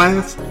miss a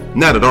class?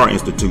 Not at our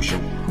institution.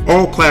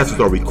 All classes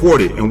are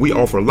recorded and we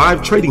offer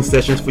live trading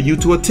sessions for you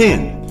to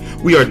attend.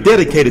 We are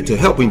dedicated to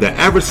helping the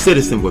average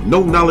citizen with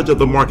no knowledge of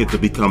the market to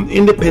become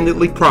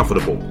independently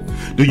profitable.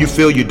 Do you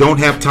feel you don't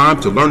have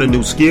time to learn a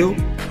new skill?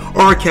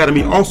 Our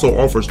academy also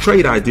offers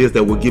trade ideas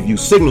that will give you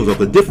signals of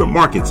the different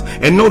markets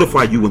and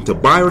notify you when to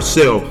buy or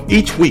sell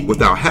each week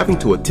without having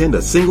to attend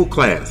a single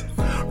class.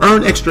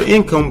 Earn extra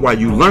income while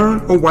you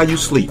learn or while you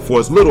sleep for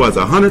as little as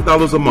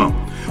 $100 a month.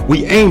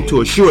 We aim to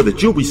assure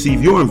that you'll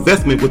receive your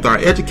investment with our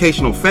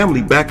educational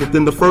family back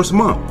within the first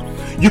month.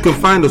 You can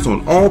find us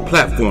on all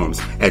platforms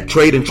at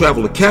Trade and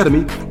Travel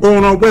Academy or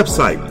on our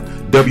website,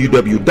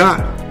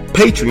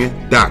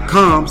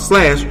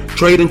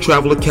 www.patreon.com/Trade and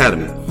Travel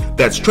Academy.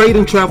 That's Trade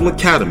and Travel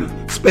Academy,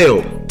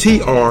 spelled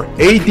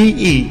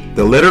TRADE,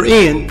 the letter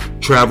N,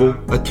 Travel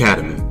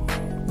Academy.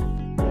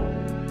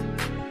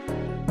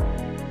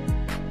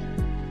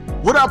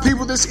 What up,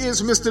 people? This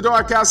is Mr.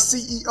 Dark Eye,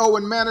 CEO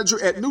and manager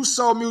at New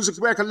Soul Music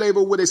record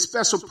label with a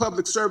special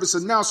public service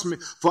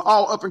announcement for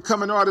all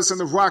up-and-coming artists in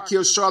the Rock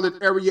Hill, Charlotte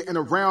area and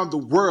around the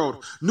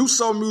world. New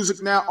Soul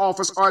Music now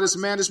offers artist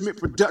management,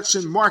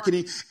 production,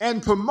 marketing,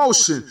 and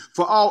promotion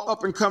for all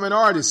up-and-coming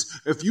artists.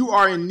 If you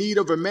are in need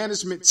of a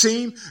management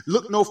team,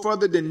 look no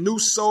further than New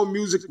Soul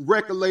Music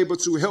record label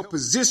to help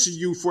position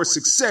you for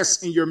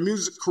success in your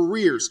music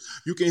careers.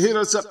 You can hit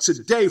us up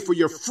today for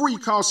your free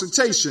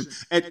consultation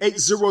at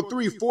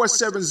 803-470-5618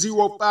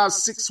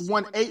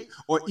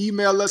 or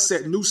email us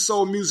at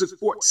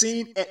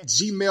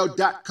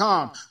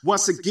newsoulmusic14@gmail.com.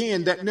 Once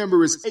again, that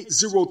number is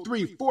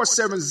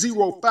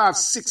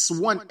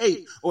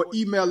 803-470-5618 or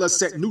email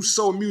us at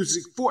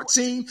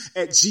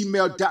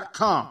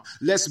newsoulmusic14@gmail.com.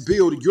 Let's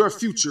build your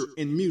future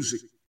in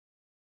music.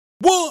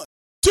 1,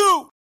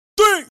 2,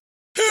 3,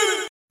 hit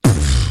it!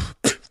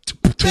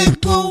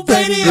 Big Woo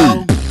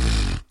Radio.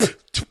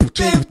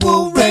 Big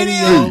Woo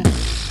Radio.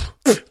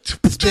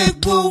 It's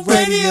Big Woo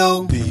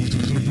Radio.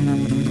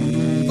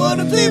 For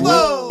the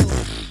people.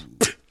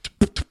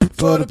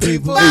 For the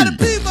people. By the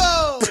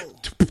people.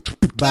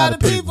 By the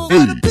people.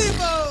 For the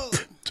people.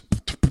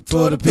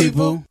 For the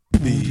people.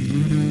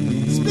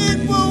 It's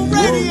Big Woo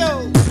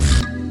Radio.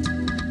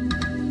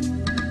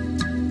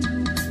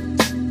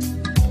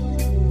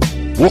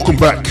 Welcome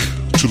back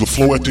to the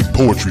Floetic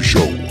Poetry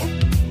Show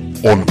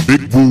on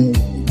Big Woo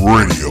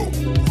Radio.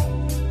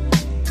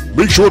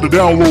 Make sure to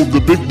download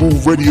the Big Woo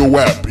Radio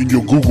app in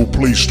your Google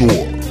Play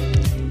Store.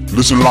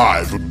 Listen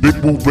live at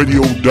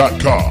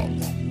bigwooradio.com.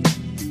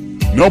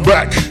 Now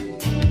back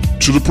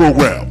to the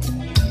program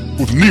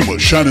with Nima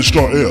Shining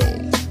Star L,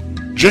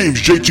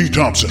 James JT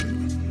Thompson,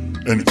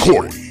 and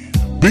Corey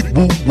Big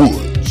Woo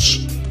Woods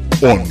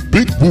on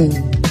Big Woo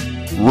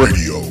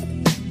Radio.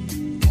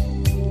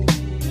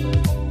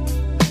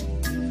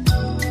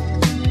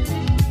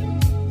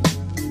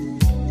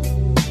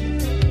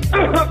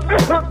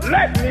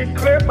 Let me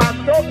clear my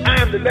throat.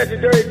 I am the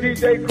legendary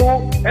DJ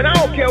Cool, and I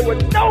don't care what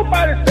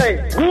nobody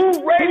say. Woo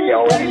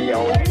Radio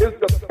is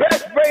the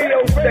best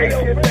radio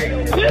station,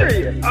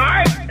 period. All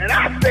right? And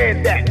I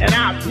said that, and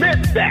I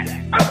meant that.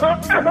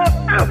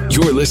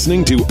 You're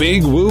listening to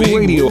Big Woo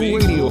Radio.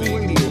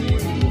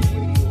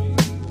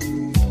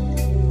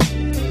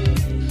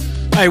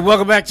 Hey,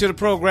 welcome back to the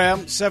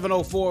program.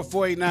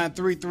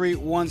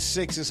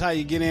 704-489-3316 is how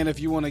you get in if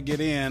you want to get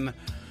in.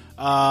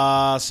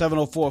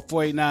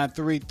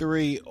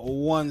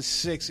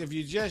 704-489-3316. If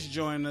you just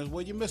joined us,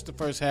 well, you missed the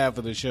first half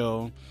of the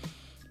show,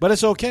 but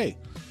it's okay.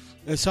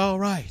 It's all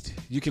right.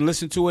 You can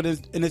listen to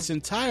it in its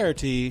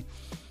entirety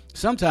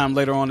sometime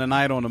later on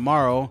tonight or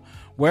tomorrow,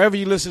 wherever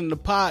you listen to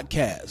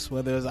podcasts,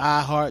 whether it's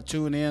iHeart,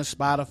 TuneIn,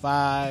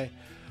 Spotify,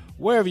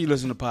 wherever you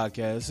listen to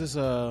podcasts. It's,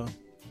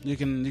 you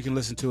can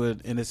listen to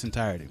it in its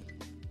entirety.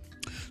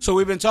 So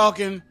we've been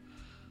talking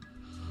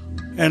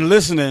and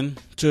listening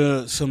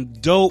to some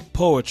dope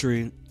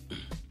poetry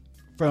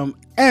from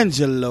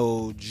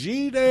Angelo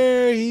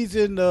Geter. He's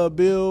in the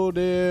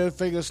building.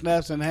 Finger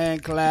snaps and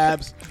hand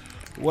claps.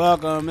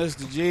 Welcome,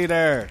 Mr.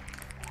 Geter.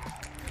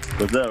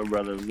 What's up,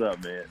 brother? What's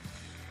up, man?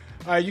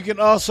 All right, you can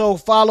also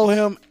follow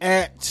him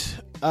at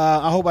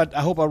I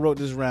hope I wrote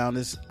this round.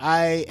 It's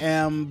I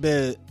am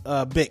Bic.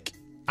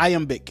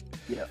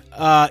 Yeah.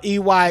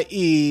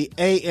 EYEAMBIC.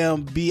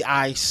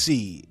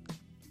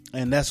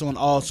 And that's on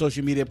all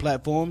social media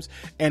platforms,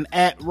 and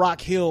at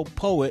Rock Hill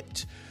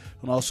Poet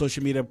on all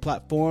social media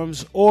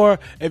platforms. Or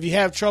if you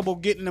have trouble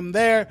getting them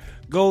there,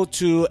 go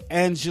to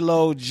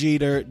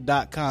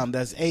AngeloGeter.com.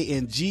 That's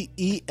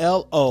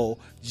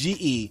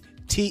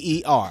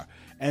ANGELOGETER.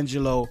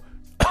 Angelo,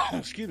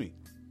 excuse me.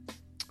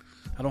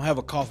 I don't have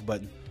a cough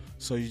button,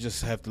 so you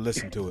just have to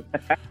listen to it.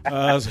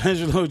 It's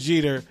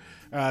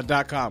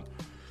AngeloGeter.com.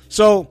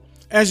 So,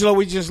 Angelo,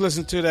 we just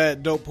listened to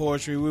that dope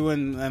poetry. We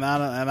went and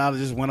I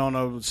just went on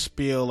a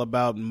spiel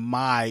about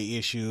my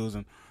issues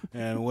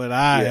and what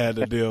I had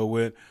to deal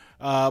with.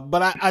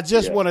 But I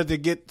just wanted to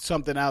get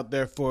something out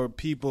there for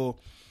people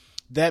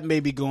that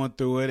may be going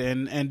through it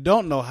and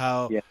don't know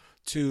how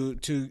to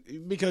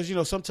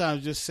because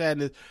sometimes just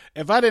sadness.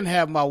 If I didn't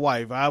have my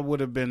wife, I would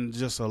have been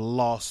just a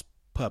lost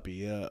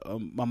puppy.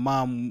 My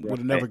mom would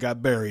have never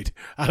got buried.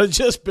 I'd have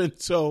just been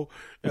so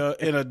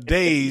in a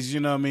daze, you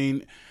know what I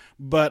mean?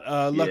 But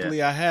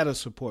luckily I had a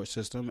support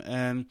system,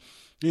 and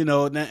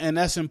and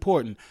that's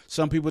important.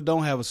 Some people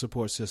don't have a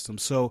support system,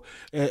 so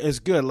it's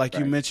good. Like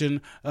you mentioned,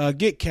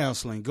 get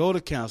counseling, go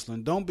to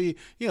counseling. Don't be,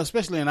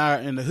 especially in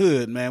the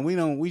hood, man.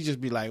 We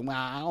just be like, well,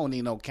 I don't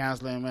need no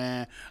counseling,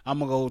 man. I'm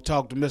gonna go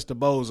talk to Mr.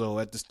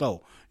 Bozo at the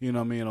store, you know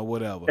what I mean, or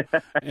whatever.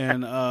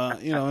 And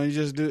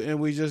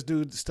we just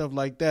do stuff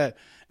like that.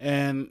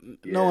 And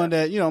knowing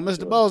that,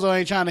 Mr. Bozo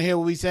ain't trying to hear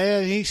what we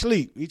say, he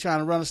sleep. He trying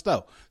to run a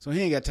store, so he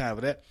ain't got time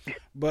for that.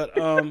 But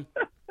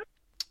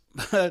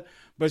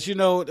But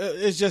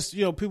it's just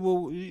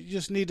people, you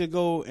just need to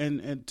go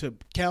and to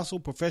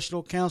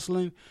professional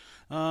counseling.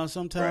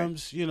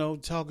 Sometimes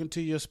talking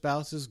to your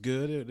spouse is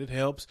good; it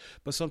helps.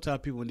 But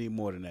sometimes people need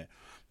more than that.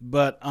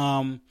 But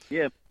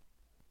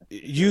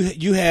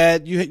you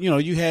had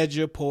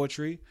your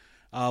poetry,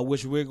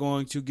 which we're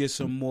going to get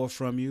some more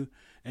from you,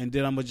 and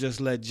then I'm gonna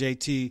just let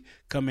JT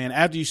come in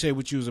after you say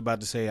what you was about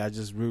to say. I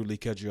just rudely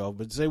cut you off,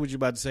 but say what you're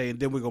about to say, and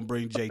then we're gonna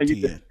bring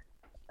JT in.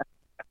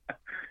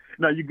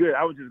 No, you're good.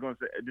 I was just going to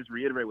say, just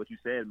reiterate what you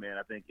said, man.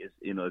 I think it's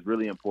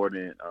really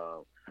important,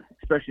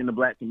 especially in the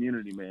Black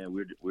community, man.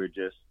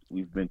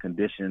 We've been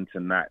conditioned to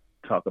not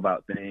talk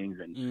about things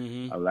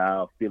and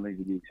allow feelings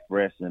to be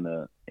expressed in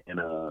a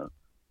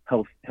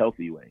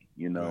healthy way,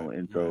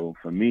 And so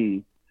for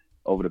me,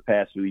 over the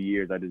past few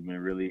years, I've just been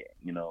really,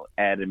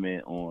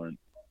 adamant on,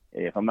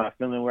 hey, if I'm not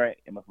feeling right,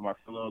 if I'm not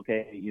feeling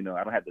okay,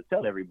 I don't have to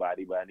tell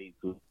everybody, but I need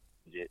to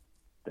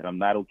that I'm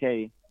not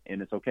okay. And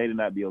it's okay to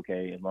not be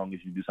okay as long as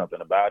you do something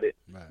about it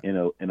in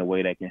a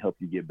way that can help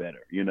you get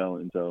better,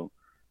 And so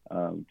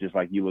just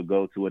like you would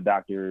go to a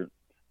doctor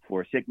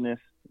for a sickness,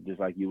 just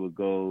like you would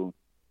go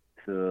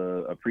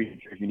to a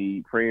preacher if you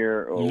need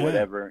prayer or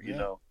whatever,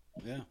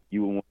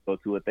 you would want to go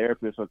to a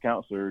therapist or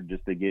counselor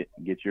just to get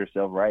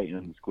yourself right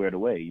and squared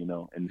away,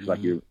 And it's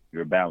like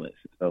you're balanced.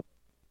 So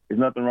there's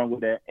nothing wrong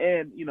with that.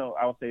 And,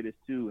 I'll say this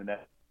too, and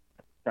that's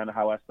kind of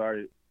how I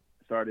started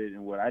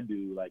in what I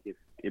do. Like if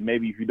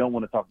you don't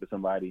want to talk to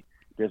somebody,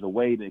 there's a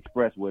way to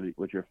express what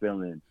you're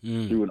feeling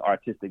through an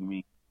artistic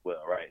means.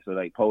 Well, right. So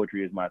like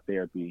poetry is my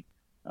therapy.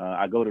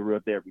 I go to real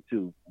therapy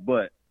too,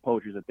 but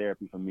poetry is a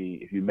therapy for me.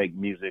 If you make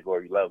music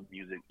or you love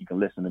music, you can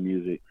listen to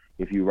music.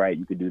 If you write,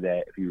 you can do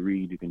that. If you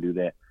read, you can do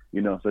that.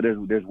 So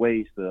there's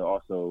ways to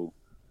also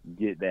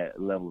get that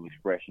level of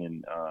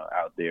expression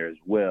out there as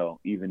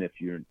well, even if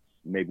you're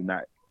maybe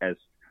not as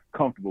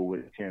comfortable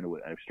with sharing it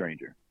with a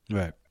stranger.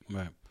 Right.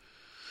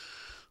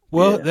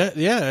 Well, that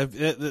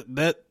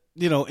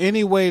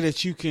any way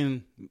that you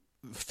can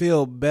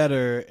feel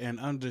better and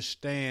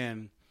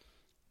understand,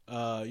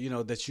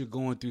 that you're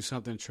going through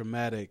something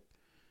traumatic,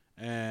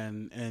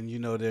 and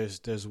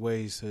there's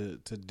ways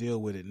to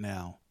deal with it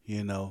now.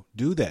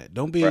 Do that.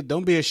 Don't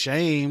be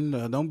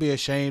ashamed. Don't be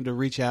ashamed to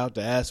reach out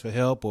to ask for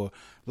help, or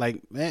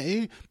like,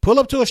 man, pull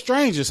up to a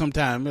stranger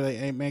sometime. Be like,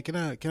 hey man, can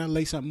I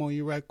lay something on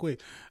you right quick?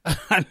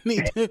 I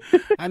need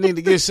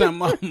to get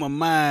something off my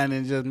mind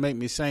and just make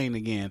me sane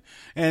again.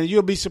 And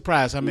you'll be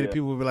surprised how many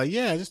people will be like,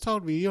 yeah, just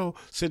talk to me.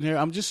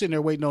 I'm just sitting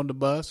there waiting on the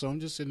bus, or I'm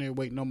just sitting there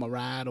waiting on my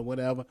ride or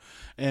whatever.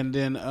 And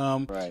then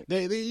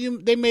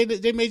they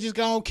may just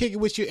go on kick it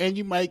with you, and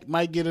you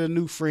might get a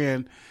new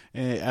friend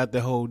at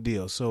the whole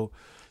deal. So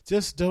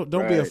just don't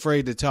be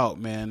afraid to talk,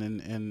 man,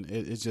 and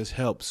it just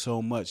helps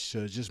so much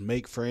to just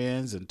make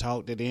friends and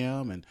talk to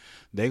them, and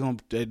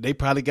they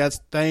probably got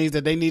things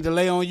that they need to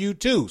lay on you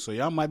too, so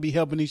y'all might be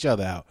helping each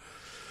other out.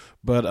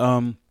 But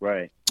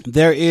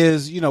there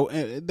is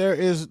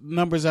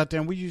numbers out there,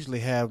 and we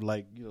usually have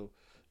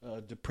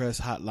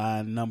depressed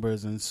hotline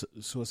numbers and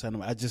suicide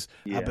numbers.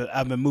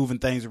 I've been moving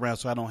things around,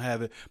 so I don't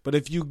have it. But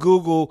if you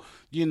Google,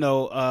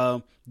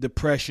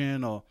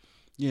 depression or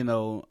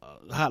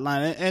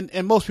hotline,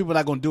 and most people are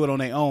not going to do it on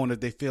their own if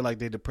they feel like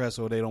they're depressed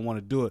or they don't want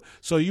to do it.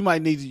 So you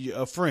might need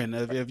a friend.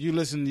 If you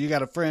listen, you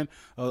got a friend,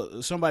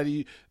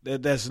 somebody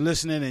that's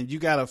listening, and you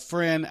got a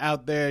friend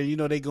out there,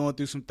 they going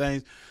through some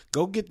things.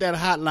 Go get that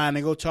hotline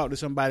and go talk to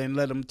somebody and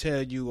let them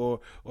tell you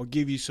or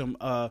give you some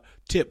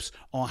tips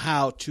on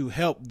how to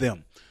help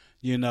them.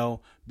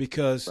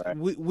 Because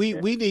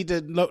we need to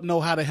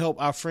know how to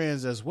help our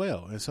friends as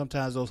well, and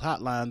sometimes those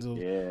hotlines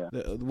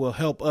will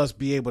help us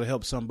be able to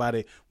help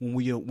somebody when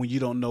you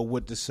don't know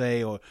what to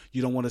say, or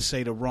you don't want to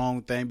say the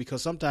wrong thing,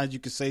 because sometimes you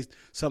can say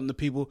something to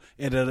people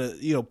and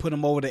put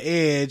them over the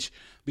edge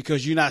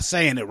because you're not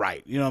saying it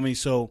right. You know what I mean?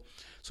 So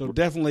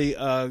definitely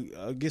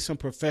get some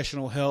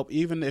professional help,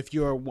 even if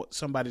you're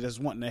somebody that's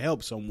wanting to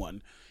help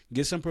someone.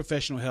 Get some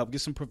professional help.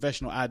 Get some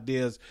professional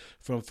ideas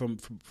from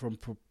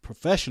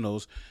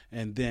professionals,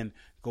 and then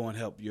go and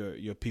help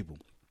your people.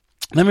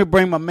 Let me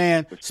bring my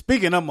man.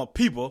 Speaking of my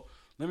people,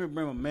 let me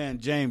bring my man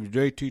James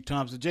JT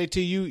Thompson.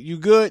 JT, you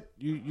good?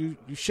 You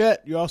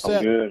shut? You all set?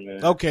 I'm good,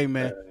 man. Okay,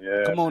 man.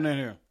 Come on in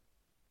here.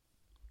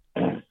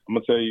 I'm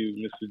gonna tell you,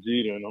 Mr.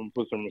 Geter, and I'm gonna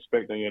put some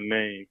respect on your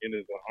name. It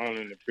is an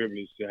honor and a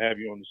privilege to have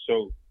you on the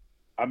show.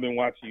 I've been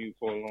watching you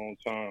for a long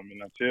time,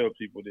 and I tell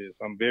people this.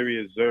 I'm very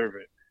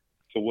observant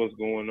to what's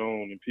going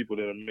on and people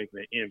that are making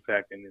an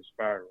impact and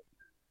inspiring.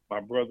 My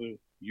brother,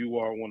 you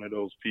are one of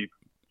those people.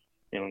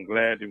 And I'm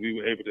glad that we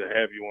were able to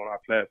have you on our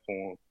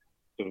platform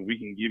so that we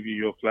can give you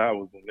your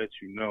flowers and let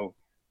you know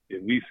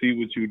that we see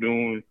what you're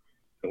doing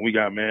and we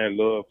got mad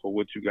love for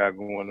what you got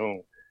going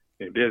on.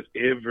 If there's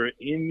ever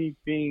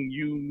anything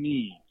you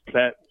need,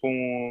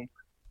 platform,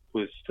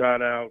 with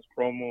shout outs,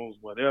 promos,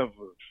 whatever,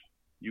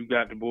 you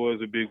got the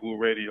boys at Big Woo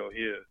Radio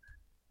here,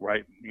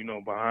 right,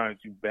 behind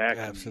you, back.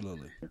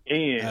 Absolutely.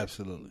 And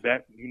absolutely.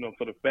 That,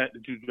 for the fact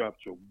that you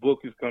dropped your book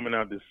is coming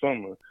out this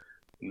summer.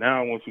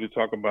 Now I want you to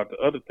talk about the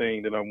other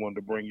thing that I wanted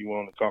to bring you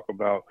on to talk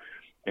about,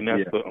 and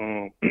that's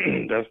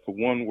that's the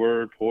One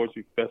Word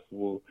Poetry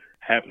Festival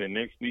happening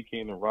next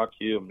weekend in Rock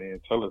Hill, man.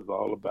 Tell us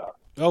all about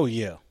it. Oh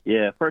yeah.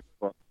 Yeah.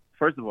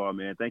 First of all,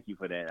 man, thank you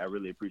for that. I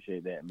really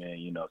appreciate that, man.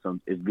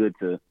 It's good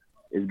to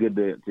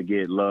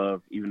get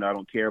love, even though I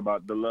don't care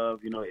about the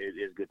love.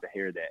 It's good to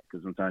hear that,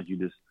 because sometimes you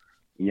just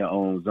in your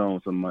own zone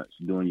so much,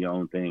 doing your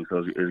own thing.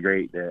 So it's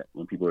great that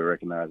when people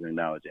recognize and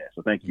acknowledge that.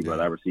 So thank you,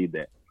 brother. I received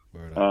that.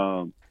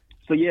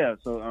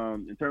 So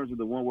in terms of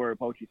the One Word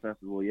Poetry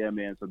Festival, yeah,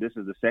 man. So this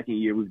is the second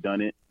year we've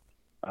done it,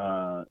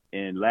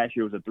 and last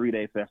year was a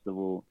 3-day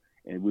festival,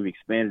 and we've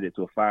expanded it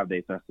to a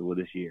 5-day festival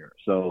this year.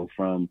 So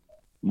from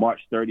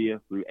March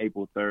 30th through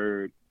April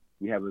 3rd,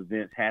 we have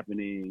events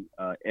happening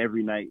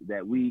every night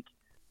that week,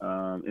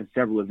 and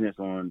several events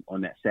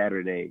on that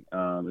Saturday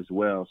as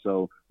well.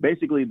 So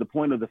basically, the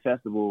point of the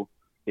festival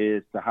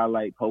is to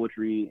highlight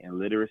poetry and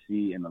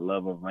literacy and the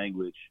love of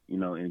language,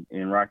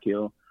 in Rock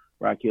Hill.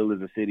 Rock Hill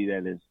is a city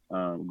that is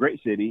a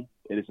great city.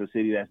 It is a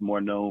city that's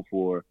more known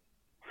for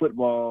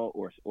football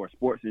or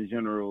sports in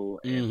general,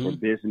 and for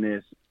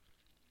business,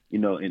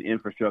 and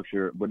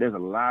infrastructure. But there's a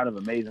lot of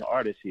amazing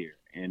artists here,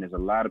 and there's a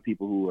lot of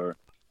people who are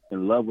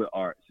in love with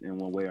arts in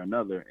one way or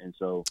another. And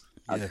so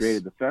I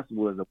created the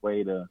festival as a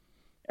way to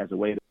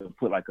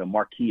put like a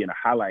marquee and a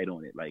highlight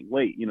on it. Like,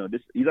 wait,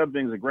 these other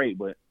things are great,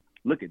 but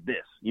look at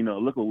this.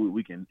 Look what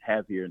we can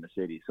have here in the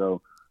city.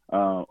 So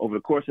over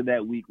the course of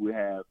that week, we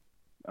have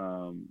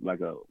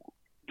like a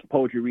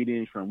poetry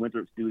readings from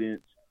Winthrop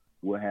students.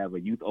 We'll have a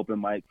youth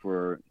open mic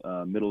for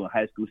middle and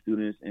high school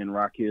students in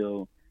Rock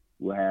Hill.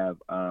 We'll have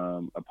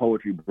a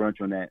poetry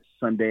brunch on that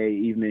Sunday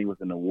evening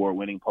with an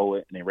award-winning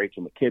poet named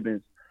Rachel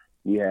McKibbins.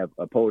 We have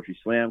a poetry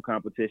slam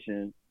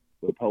competition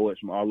where poets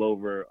from all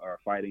over are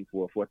fighting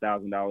for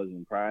 $4,000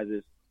 in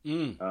prizes.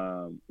 We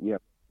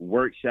have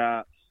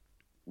workshops.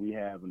 We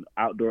have an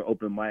outdoor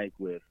open mic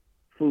with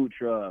food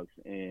trucks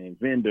and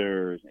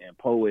vendors and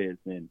poets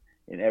and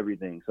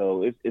everything.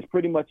 So it's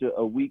pretty much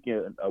a week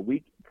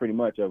pretty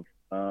much of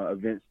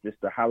events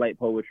just to highlight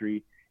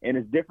poetry, and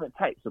it's different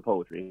types of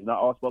poetry. It's not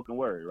all spoken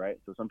word, right?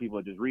 So some people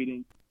are just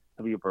reading,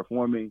 some people are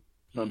performing,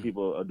 some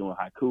people are doing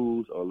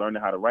haikus or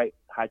learning how to write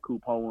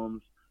haiku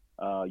poems.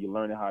 You're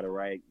learning how to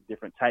write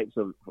different types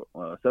of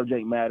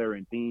subject matter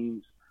and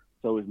themes.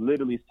 So it's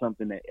literally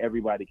something that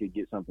everybody could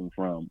get something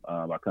from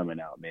by coming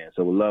out, man.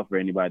 So we'd love for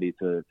anybody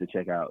to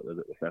check out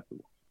the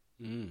festival.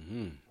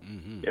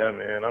 Yeah,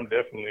 man, I'm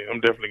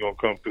definitely gonna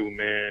come through,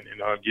 man,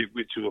 and I'll get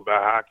with you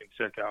about how I can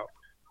check out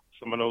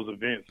some of those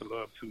events. I'd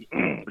love to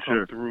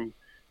come through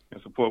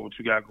and support what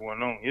you got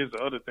going on. Here's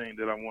the other thing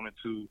that I wanted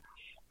to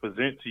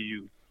present to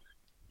you.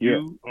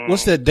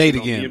 What's that date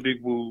again? Me and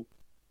Big Woo.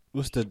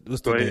 What's the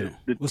date?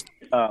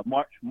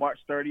 March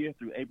 30th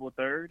through April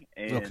 3rd,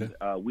 and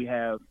we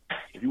have.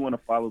 If you want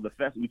to follow the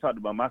festival, we talked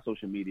about my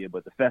social media,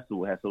 but the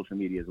festival has social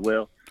media as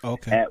well.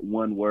 Okay. At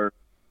One Word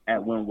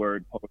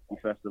Poetry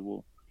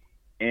Festival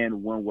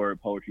and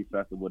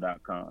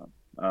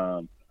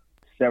onewordpoetryfestival.com.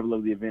 Several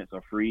of the events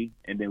are free,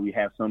 and then we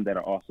have some that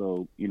are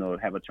also,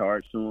 have a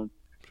charge to them.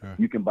 Sure.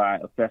 You can buy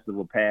a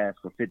festival pass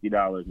for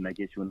 $50, and that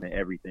gets you into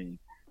everything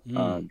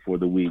for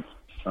the week.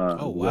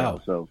 Wow!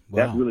 Well. So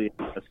that's really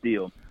a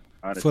steal,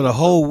 honestly. For the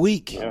whole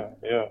week. Yeah.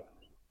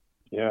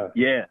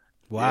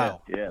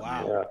 Wow!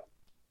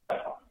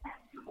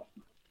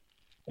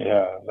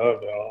 Yeah,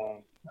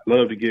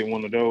 love to get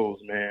one of those,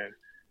 man.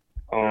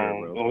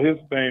 Here's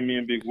the thing me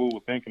and Big Woo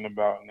were thinking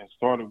about, and it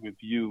started with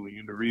you, and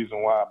you're the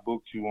reason why I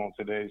booked you on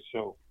today's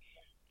show.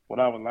 What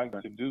I would like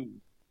to do,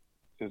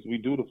 since we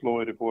do the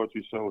Floetic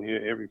Poetry Show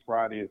here every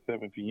Friday at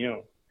 7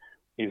 p.m.,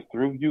 is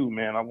through you,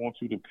 man. I want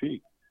you to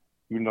pick,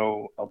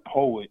 a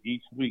poet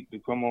each week to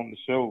come on the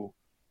show,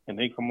 and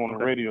they come on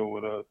the radio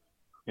with us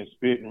and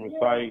spit and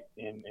recite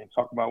and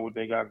talk about what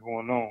they got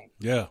going on.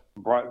 Yeah.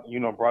 Brought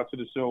to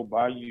the show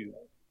by you,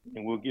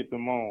 and we'll get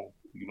them on.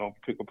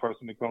 Pick a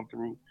person to come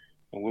through,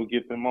 and we'll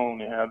get them on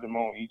and have them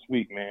on each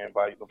week, man,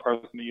 by the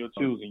person of your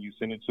choosing. You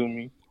send it to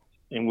me,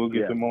 and we'll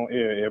get them on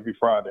air every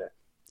Friday.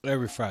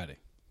 Every Friday.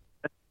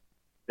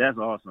 That's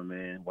awesome,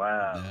 man.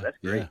 Wow. Yeah, that's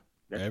great. Yeah.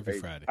 That's every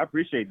great. Friday. I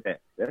appreciate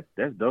that.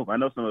 That's dope. I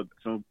know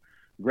some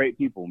great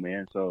people,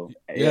 man. So,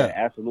 yeah,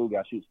 absolutely.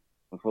 I shoot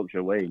some folks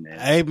your way, man.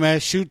 Hey, man,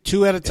 shoot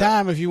 2 at a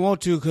time if you want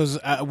to, because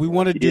we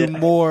want to do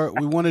more.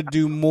 We want to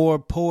do more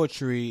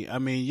poetry. I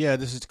mean,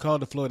 this is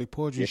called the Floetic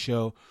Poetry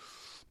Show.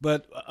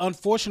 But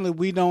unfortunately,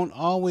 we don't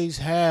always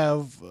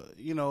have,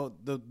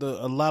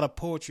 a lot of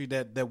poetry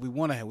that we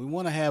want to have. We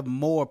want to have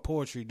more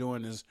poetry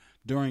during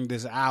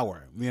this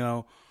hour.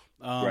 Right.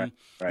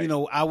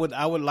 I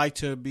would like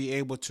to be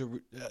able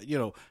to,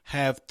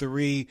 have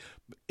 3,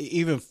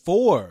 even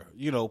 4,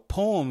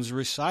 poems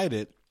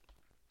recited,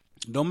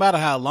 no matter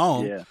how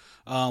long. Yeah.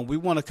 We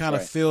want to kind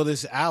of fill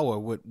this hour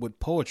with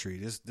poetry.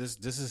 This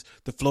is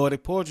the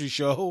Floetic Poetry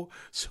Show,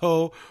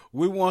 so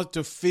we want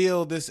to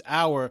fill this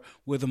hour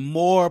with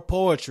more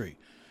poetry.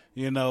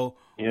 So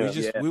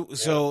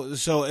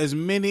as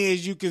many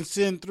as you can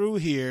send through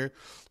here,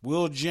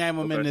 we'll jam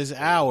them in this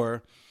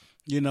hour,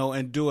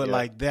 and do it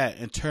like that,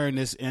 and turn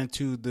this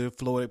into the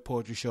Floetic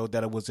Poetry Show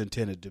that it was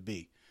intended to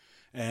be.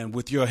 And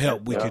with your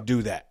help, we could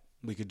do that.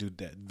 We could do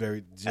that.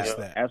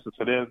 That. Absolutely.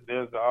 So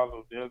there's the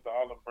olive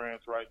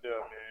branch right there,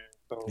 man.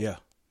 So yeah.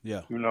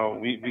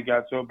 We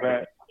got your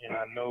back, and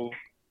I know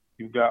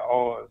you got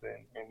ours,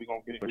 and we're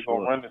gonna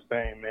run this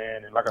thing,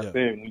 man. And like I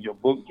said, when your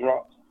book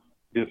drops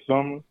this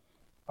summer,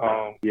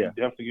 you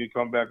definitely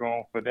come back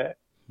on for that.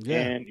 Yeah.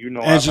 And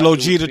Angelo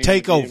Geter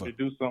takeover. To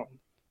do something.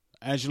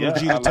 Angelo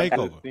Geter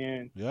takeover.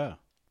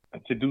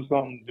 To do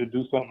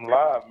something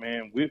live,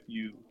 man, with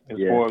you as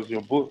far as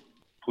your book,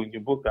 putting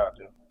your book out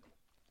there.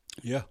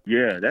 Yeah,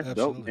 that's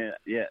absolutely dope, man.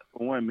 Yeah,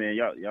 for one, man,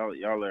 y'all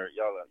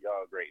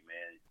are great,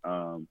 man.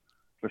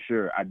 For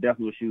sure, I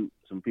definitely will shoot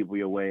some people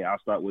your way. I'll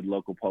start with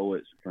local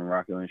poets from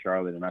Rockville and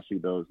Charlotte, and I'll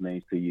shoot those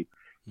names to you.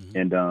 Mm-hmm.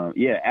 And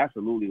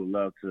absolutely would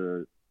love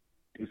to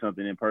do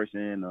something in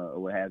person or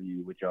what have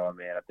you with y'all,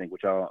 man. I think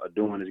what y'all are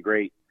doing is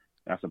great.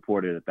 I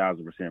support it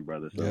 1,000%,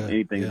 brother. So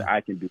anything that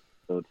I can do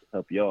to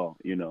help y'all,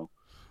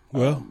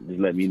 just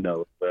let me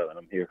know. Well, and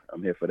I'm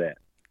here for that.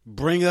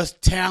 Bring us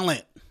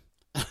talent.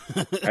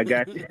 I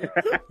got you.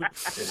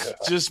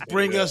 Just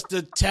bring us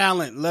the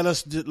talent. Let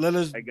us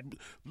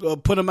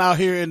put them out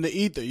here in the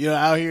ether.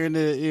 Out here in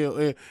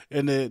the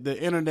in the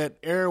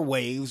internet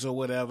airwaves or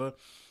whatever,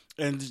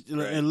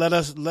 and let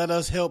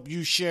us help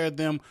you share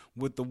them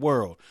with the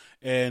world.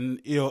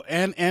 And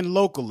and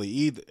locally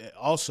either.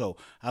 Also,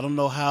 I don't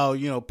know how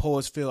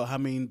poets feel. How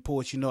many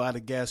poets out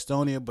of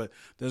Gastonia, but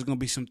there's gonna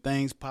be some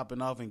things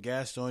popping off in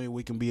Gastonia.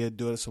 We can be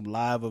doing some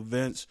live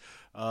events.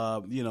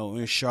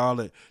 In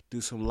Charlotte,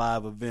 do some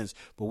live events.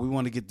 But we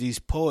want to get these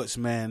poets,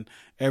 man,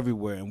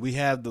 everywhere, and we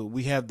have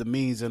the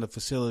means and the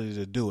facility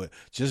to do it.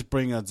 Just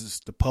bring us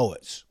the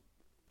poets.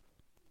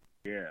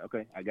 Yeah.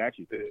 Okay. I got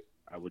you.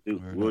 I will do.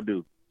 We'll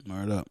do.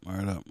 Word up.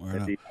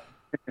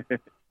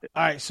 All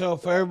right, so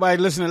for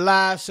everybody listening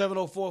live,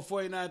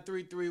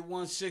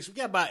 704-489-3316. We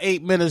got about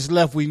 8 minutes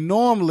left. We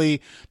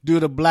normally do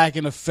the Black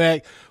in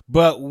Effect,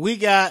 but we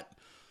got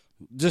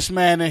this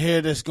man in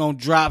here that's going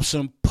to drop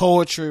some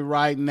poetry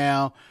right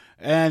now.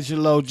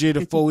 Angelo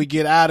Geter, before we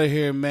get out of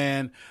here,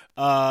 man,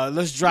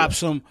 let's drop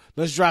some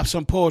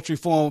poetry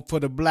for him for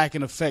the Black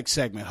in Effect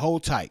segment.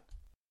 Hold tight.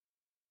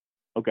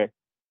 Okay.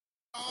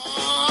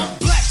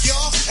 Black,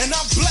 y'all, and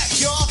I'm black,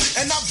 y'all,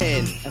 and I'm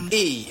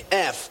N-E-F-F-E-C-T.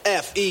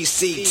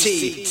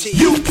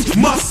 You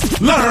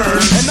must learn,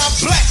 and I'm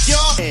black,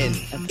 y'all.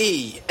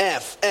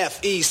 N-E-F-F-E-C-T.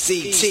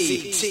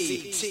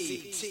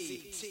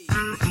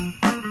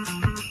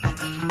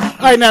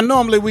 All right, now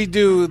normally we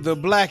do the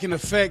Black in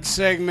Effect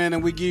segment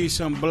and we give you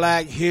some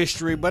black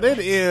history, but it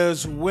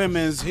is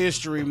Women's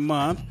History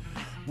Month,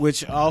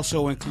 which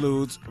also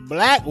includes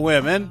black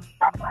women.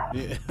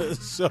 Yeah,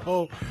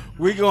 so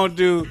we're going to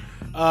do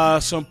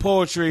some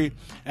poetry,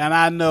 and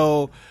I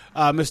know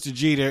Mr.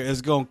 Geter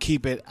is going to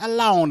keep it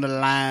along the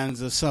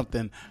lines of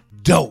something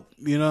dope.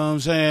 You know what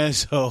I'm saying?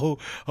 So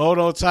hold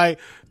on tight.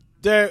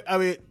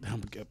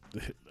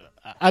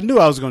 I knew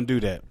I was going to do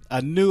that.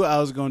 I knew I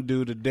was going to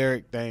do the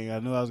Derek thing. I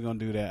knew I was going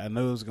to do that. I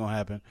knew it was going to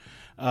happen.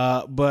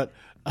 But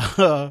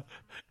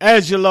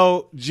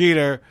Angelo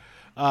Geter,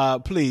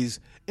 please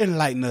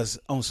enlighten us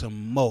on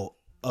some more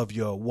of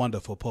your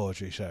wonderful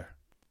poetry, sir.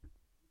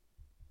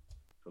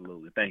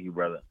 Absolutely. Thank you,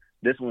 brother.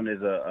 This one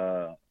is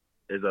a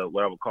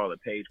what I would call a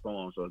page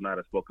poem, so it's not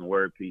a spoken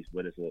word piece,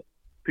 but it's a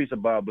piece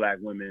about black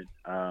women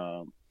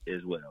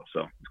as well.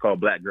 So it's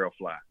called Black Girl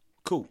Fly.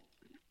 Cool.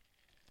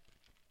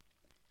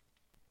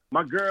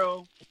 My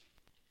girl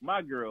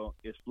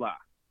is fly.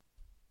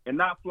 And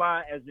not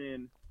fly as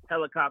in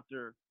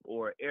helicopter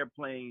or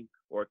airplane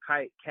or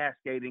kite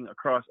cascading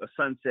across a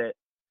sunset.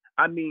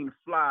 I mean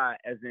fly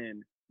as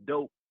in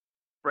dope,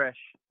 fresh,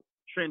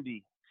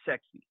 trendy,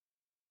 sexy.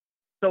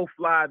 So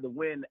fly, the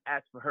wind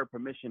asks for her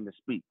permission to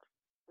speak.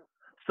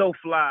 So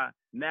fly,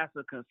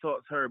 NASA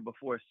consults her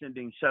before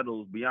sending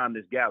shuttles beyond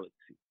this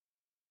galaxy.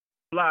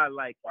 Fly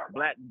like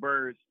black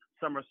birds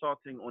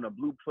somersaulting on a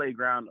blue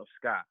playground of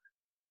sky.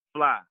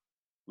 Fly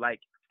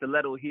like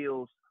stiletto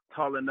heels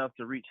tall enough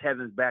to reach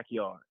heaven's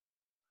backyard.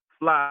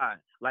 Fly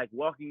like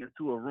walking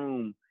into a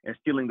room and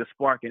stealing the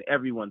spark in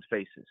everyone's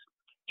faces,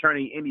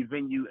 turning any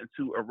venue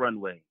into a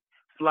runway.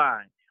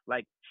 Fly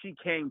like she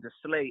came to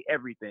slay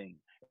everything,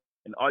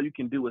 and all you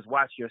can do is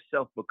watch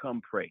yourself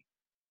become prey.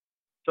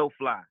 So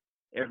fly,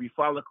 every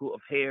follicle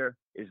of hair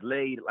is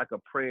laid like a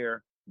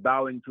prayer,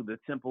 bowing to the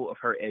temple of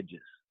her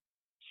edges.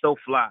 So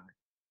fly,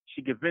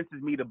 She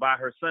convinces me to buy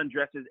her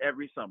sundresses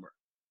every summer.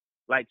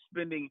 Like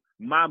spending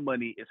my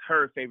money is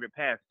her favorite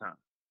pastime.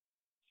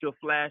 She'll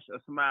flash a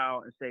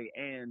smile and say,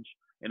 Ange,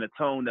 in a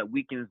tone that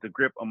weakens the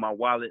grip on my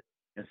wallet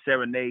and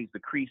serenades the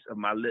crease of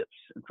my lips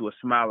into a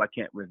smile I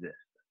can't resist.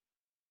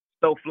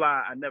 So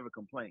fly, I never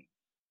complain.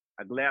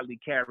 I gladly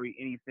carry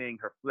anything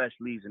her flesh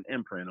leaves an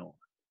imprint on.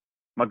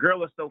 My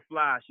girl is so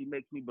fly, she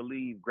makes me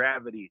believe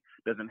gravity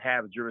doesn't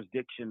have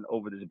jurisdiction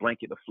over this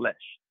blanket of flesh,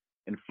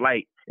 and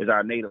flight is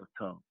our native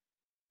tongue.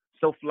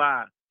 So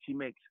fly, she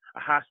makes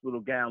a hospital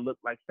gown look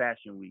like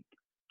Fashion Week.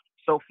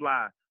 So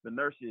fly, the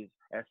nurses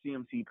at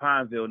CMC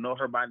Pineville know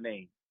her by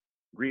name.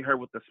 Greet her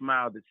with a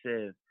smile that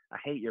says, I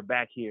hate you're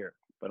back here,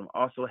 but I'm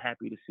also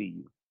happy to see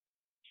you.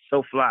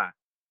 So fly,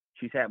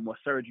 she's had more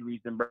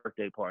surgeries than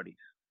birthday parties.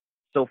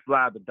 So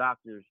fly, the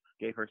doctors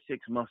gave her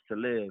 6 months to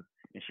live,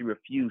 and she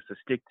refused to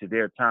stick to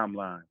their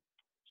timeline.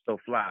 So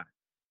fly,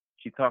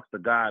 she talks to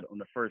God on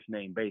a first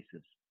name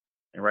basis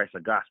and writes a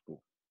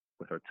gospel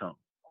with her tongue.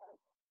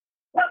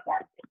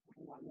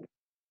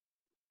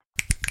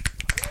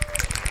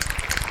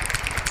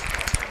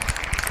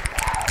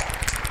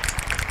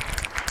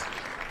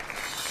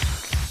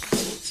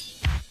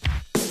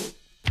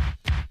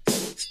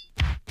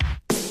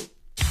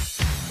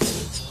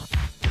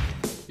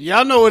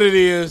 Y'all know what it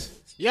is.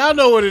 Y'all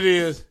know what it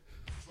is.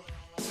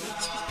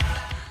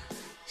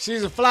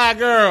 She's a fly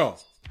girl.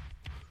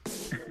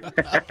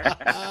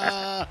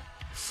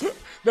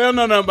 They don't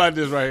know nothing about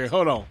this right here.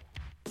 Hold on.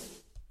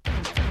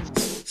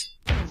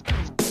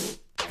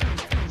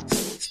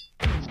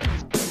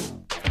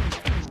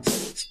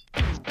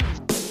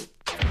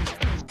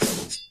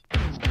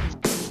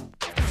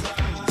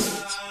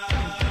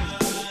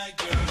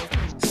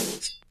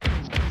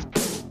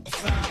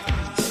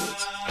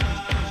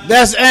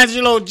 That's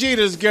Angelo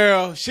Geter's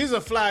girl. She's a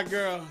fly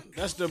girl.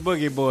 That's the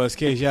Boogie Boys, in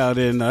case y'all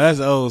didn't know.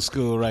 That's old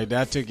school right there.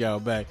 I took y'all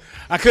back.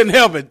 I couldn't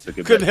help it.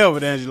 Couldn't help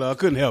it, Angelo. I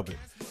couldn't help it.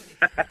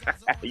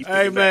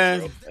 Hey,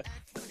 man.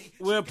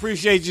 We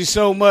appreciate you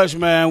so much,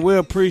 man. We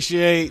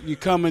appreciate you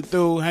coming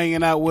through,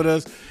 hanging out with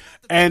us.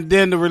 And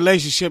then the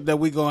relationship that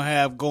we're going to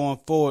have going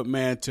forward,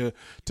 man, to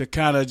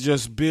kind of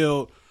just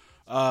build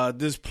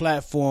this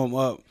platform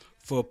up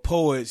for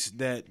poets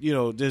that, you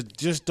know,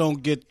 just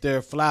don't get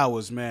their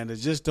flowers, man. They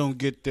just don't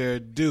get their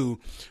due.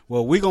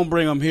 Well, we're going to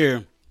bring them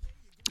here.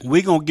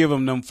 We're going to give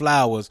them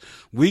flowers.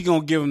 We're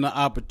going to give them the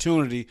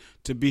opportunity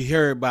to be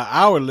heard by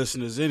our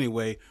listeners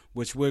anyway,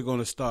 which we're going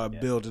to start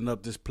building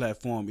up this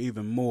platform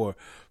even more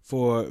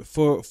for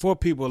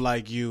people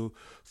like you,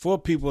 for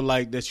people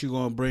like that you're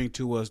going to bring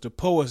to us, the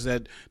poets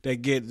that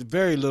get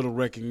very little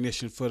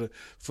recognition for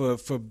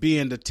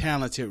being the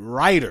talented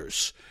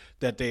writers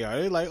that they are.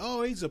 They're like,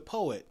 oh, he's a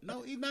poet.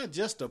 No, he's not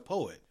just a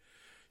poet.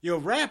 Your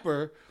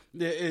rapper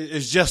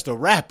is just a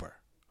rapper,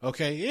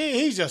 okay?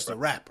 He's just a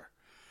rapper.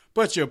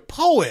 But your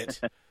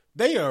poet,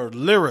 they are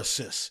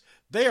lyricists.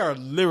 They are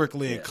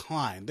lyrically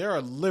inclined. They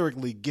are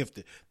lyrically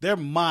gifted. Their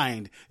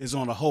mind is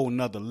on a whole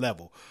nother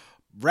level.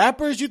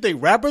 Rappers, you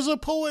think rappers are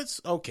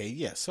poets? Okay,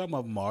 yes, some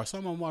of them are.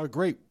 Some of them are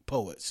great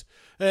poets,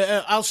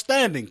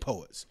 outstanding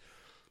poets.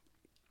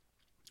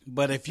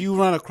 But if you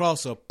run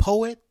across a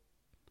poet,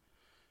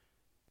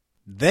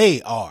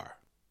 they are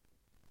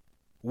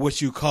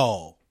what you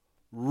call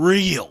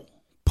real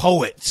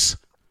poets.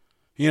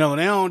 You know,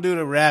 they don't do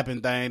the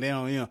rapping thing. They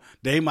don't, you know,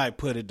 they might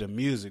put it to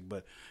music,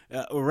 but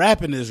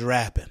rapping is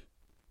rapping.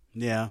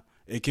 Yeah,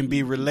 it can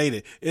be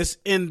related. It's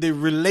in the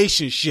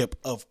relationship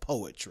of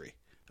poetry.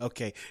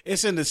 Okay,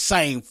 it's in the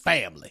same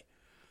family.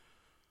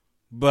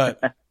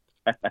 But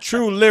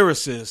true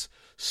lyricists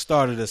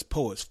started as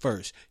poets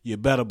first. You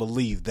better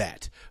believe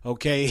that.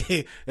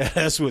 Okay,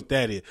 that's what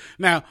that is.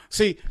 Now,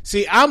 see,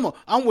 I'm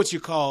what you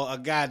call a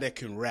guy that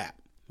can rap.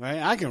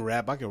 Right? I can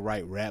rap. I can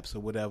write raps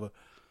or whatever.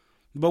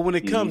 But when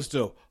it comes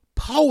to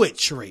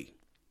poetry,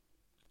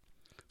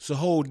 it's a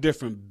whole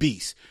different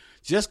beast.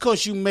 Just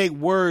because you make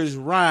words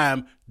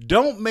rhyme,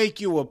 don't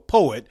make you a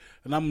poet.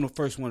 And I'm the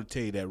first one to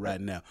tell you that right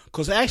now.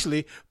 Because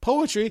actually,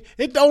 poetry,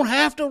 it don't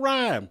have to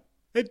rhyme.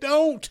 It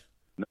don't.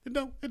 It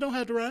don't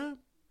have to rhyme.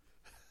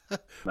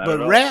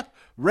 But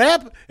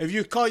rap, if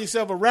you call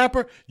yourself a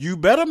rapper, you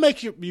better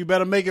make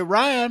it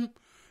rhyme.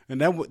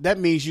 And that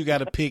means you got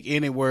to pick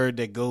any word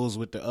that goes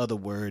with the other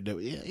word.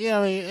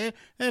 That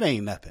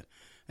ain't nothing.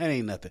 That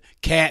ain't nothing.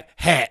 Cat,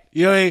 hat.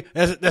 You know what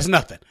I mean? That's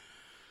nothing.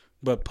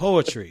 But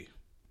poetry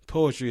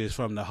is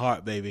from the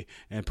heart, baby.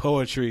 And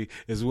poetry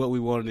is what we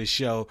want in this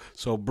show.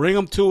 So bring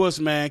them to us,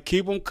 man.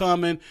 Keep them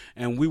coming.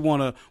 And we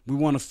want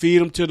to feed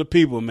them to the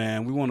people,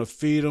 man. We want to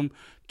feed them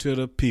to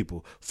the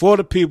people. For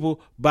the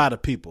people, by the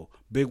people.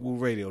 Big Woo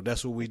Radio.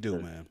 That's what we do,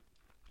 man.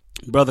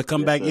 Brother,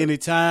 come back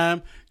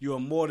anytime. You are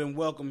more than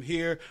welcome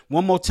here.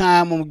 One more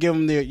time, I'm going to give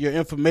them your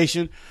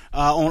information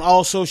on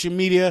all social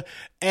media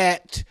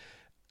at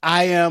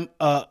Iambic.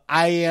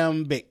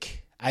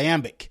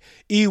 EYEAMBIC.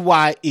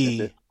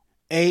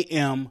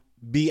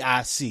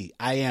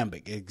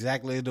 Iambic.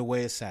 Exactly the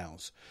way it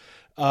sounds.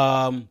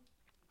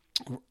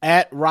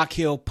 At Rock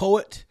Hill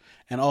Poet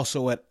and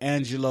also at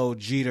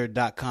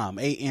AngeloGeter.com.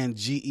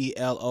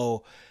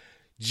 ANGELO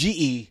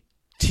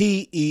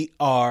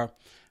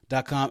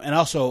GETER.com. And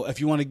also, if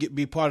you want to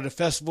be part of the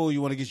festival,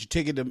 you want to get your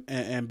ticket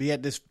and be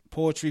at this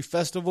poetry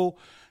festival,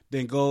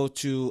 then go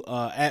to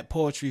at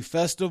Poetry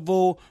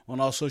Festival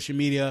on all social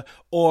media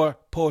or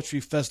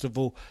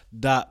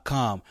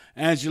poetryfestival.com.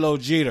 Angelo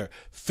Geter,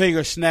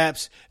 finger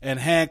snaps and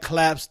hand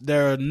claps.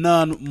 There are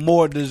none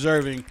more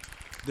deserving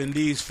than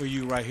these for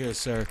you right here,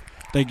 sir.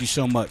 Thank you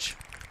so much.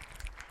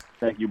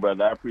 Thank you,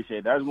 brother. I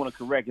appreciate that. I just want to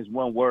correct. It's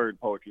one word,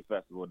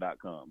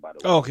 poetryfestival.com, by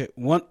the way. Okay.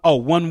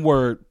 One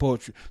word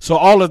poetry. So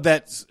all of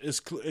that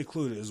is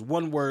included. Is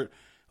one word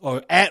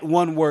or at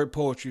one word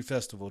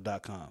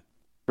poetryfestival.com.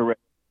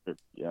 Correct.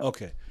 Yeah.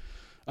 Okay.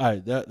 All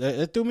right.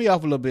 That threw me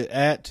off a little bit.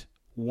 At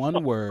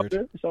one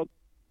word.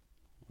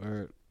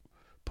 Word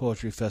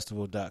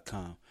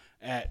poetryfestival.com.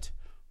 At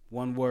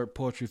one word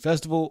poetry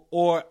festival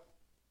or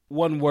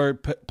one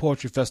word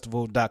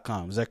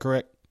poetryfestival.com. Is that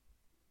correct?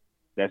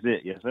 That's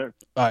it. Yes, sir.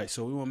 All right.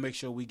 So we want to make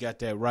sure we got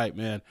that right,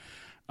 man.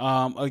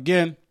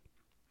 Again,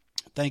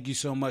 thank you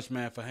so much,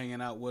 man, for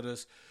hanging out with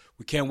us.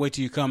 We can't wait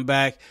till you come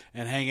back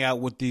and hang out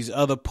with these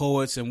other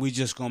poets, and we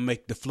just going to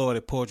make the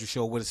Floetic Poetry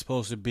Show what it's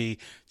supposed to be,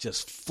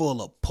 just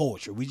full of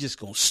poetry. We just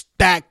going to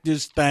stack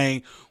this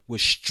thing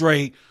with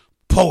straight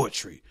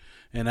poetry,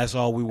 and that's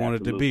all we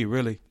wanted to be,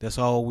 really. That's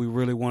all we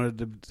really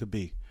wanted to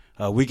be.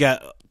 We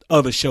got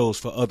other shows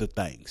for other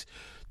things.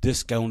 This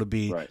is going to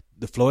be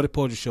the Floetic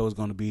Poetry Show is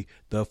going to be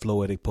the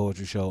Floetic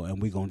Poetry Show, and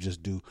we're going to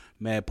just do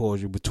mad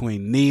poetry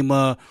between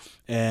Nima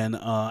and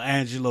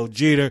Angelo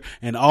Geter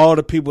and all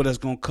the people that's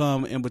going to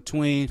come in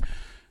between.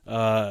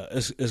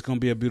 It's going to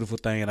be a beautiful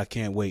thing, and I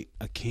can't wait.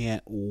 I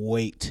can't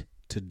wait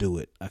to do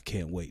it. I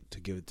can't wait to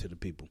give it to the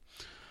people.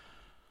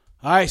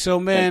 All right, so,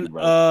 man,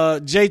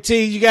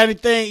 JT, you got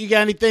anything? You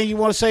got anything you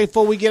want to say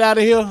before we get out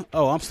of here?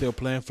 Oh, I'm still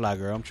playing Fly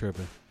Girl. I'm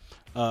tripping.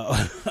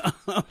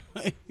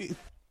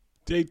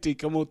 JT,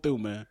 come on through,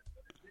 man.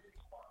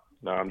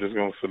 Nah, I'm just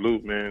going to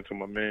salute, man, to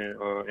my man,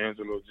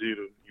 Angelo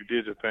Geter. You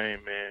did your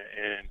thing, man,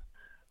 and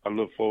I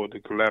look forward to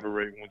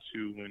collaborating with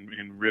you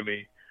and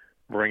really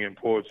bringing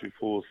poetry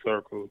full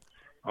circle.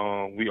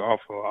 We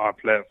offer our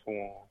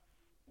platform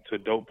to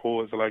dope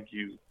poets like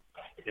you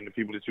and the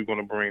people that you're going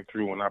to bring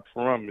through, and I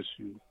promise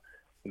you,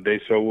 when they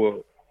show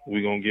up,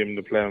 we're going to give them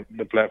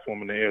the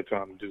platform and the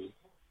airtime to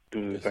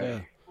do the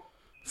thing.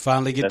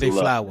 Finally get their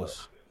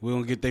flowers. We're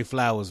going to get their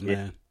flowers,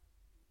 man.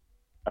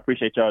 I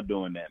appreciate y'all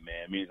doing that,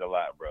 man. It means a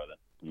lot, brother.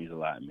 It means a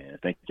lot, man.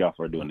 Thank y'all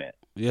for doing that.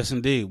 Yes,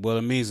 indeed. Well,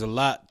 it means a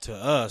lot to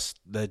us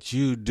that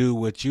you do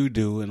what you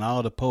do and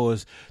all the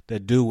poets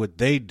that do what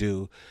they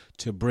do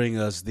to bring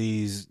us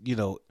these,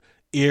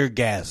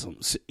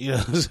 eargasms. You know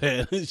what I'm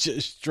saying? It's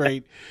just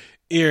straight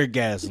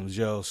eargasms,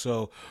 yo.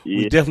 So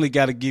we definitely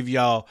got to give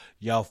y'all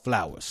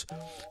flowers.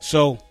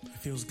 So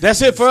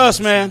that's it for us,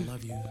 man.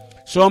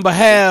 So on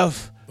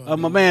behalf of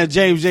my man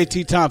James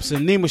J.T.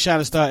 Thompson, Nima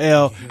Shining Star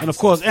L, and of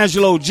course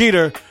Angelo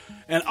Geter,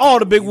 and all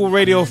the Big Woo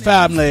Radio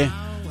family,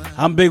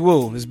 I'm Big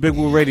Woo. This is Big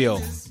Woo Radio.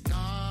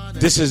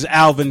 This is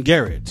Alvin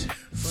Garrett.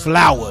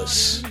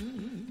 Flowers.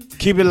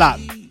 Keep it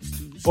locked.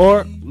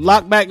 Or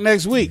lock back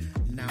next week.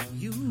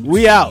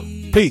 We out.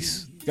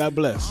 Peace. God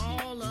bless.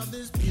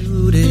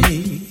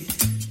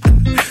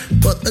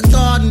 But the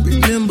garden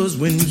remembers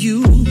when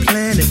you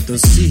planted the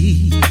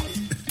seed.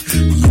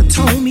 You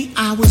told me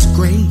I was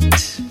great.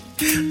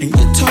 And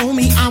you told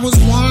me I was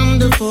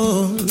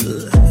wonderful.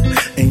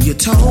 And you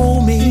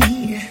told me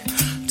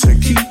to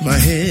keep my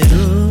head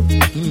up.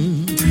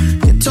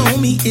 You told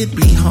me it'd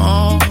be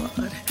hard.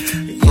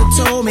 You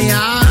told me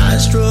I'd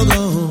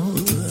struggle.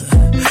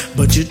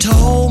 But you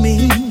told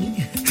me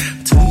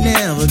to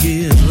never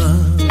give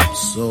up.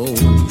 So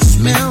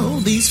smell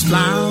these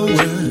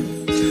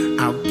flowers.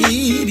 I'll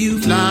give you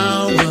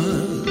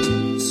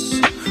flowers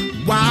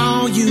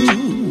while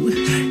you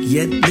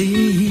yet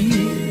live.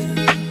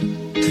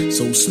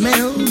 So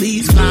smell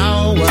these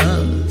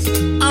flowers.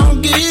 I'll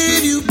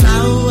give you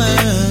flowers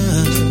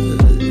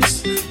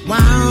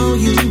while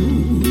you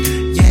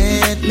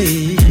yet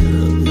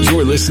live.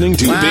 You're listening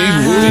to Big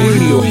Woo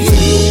Radio.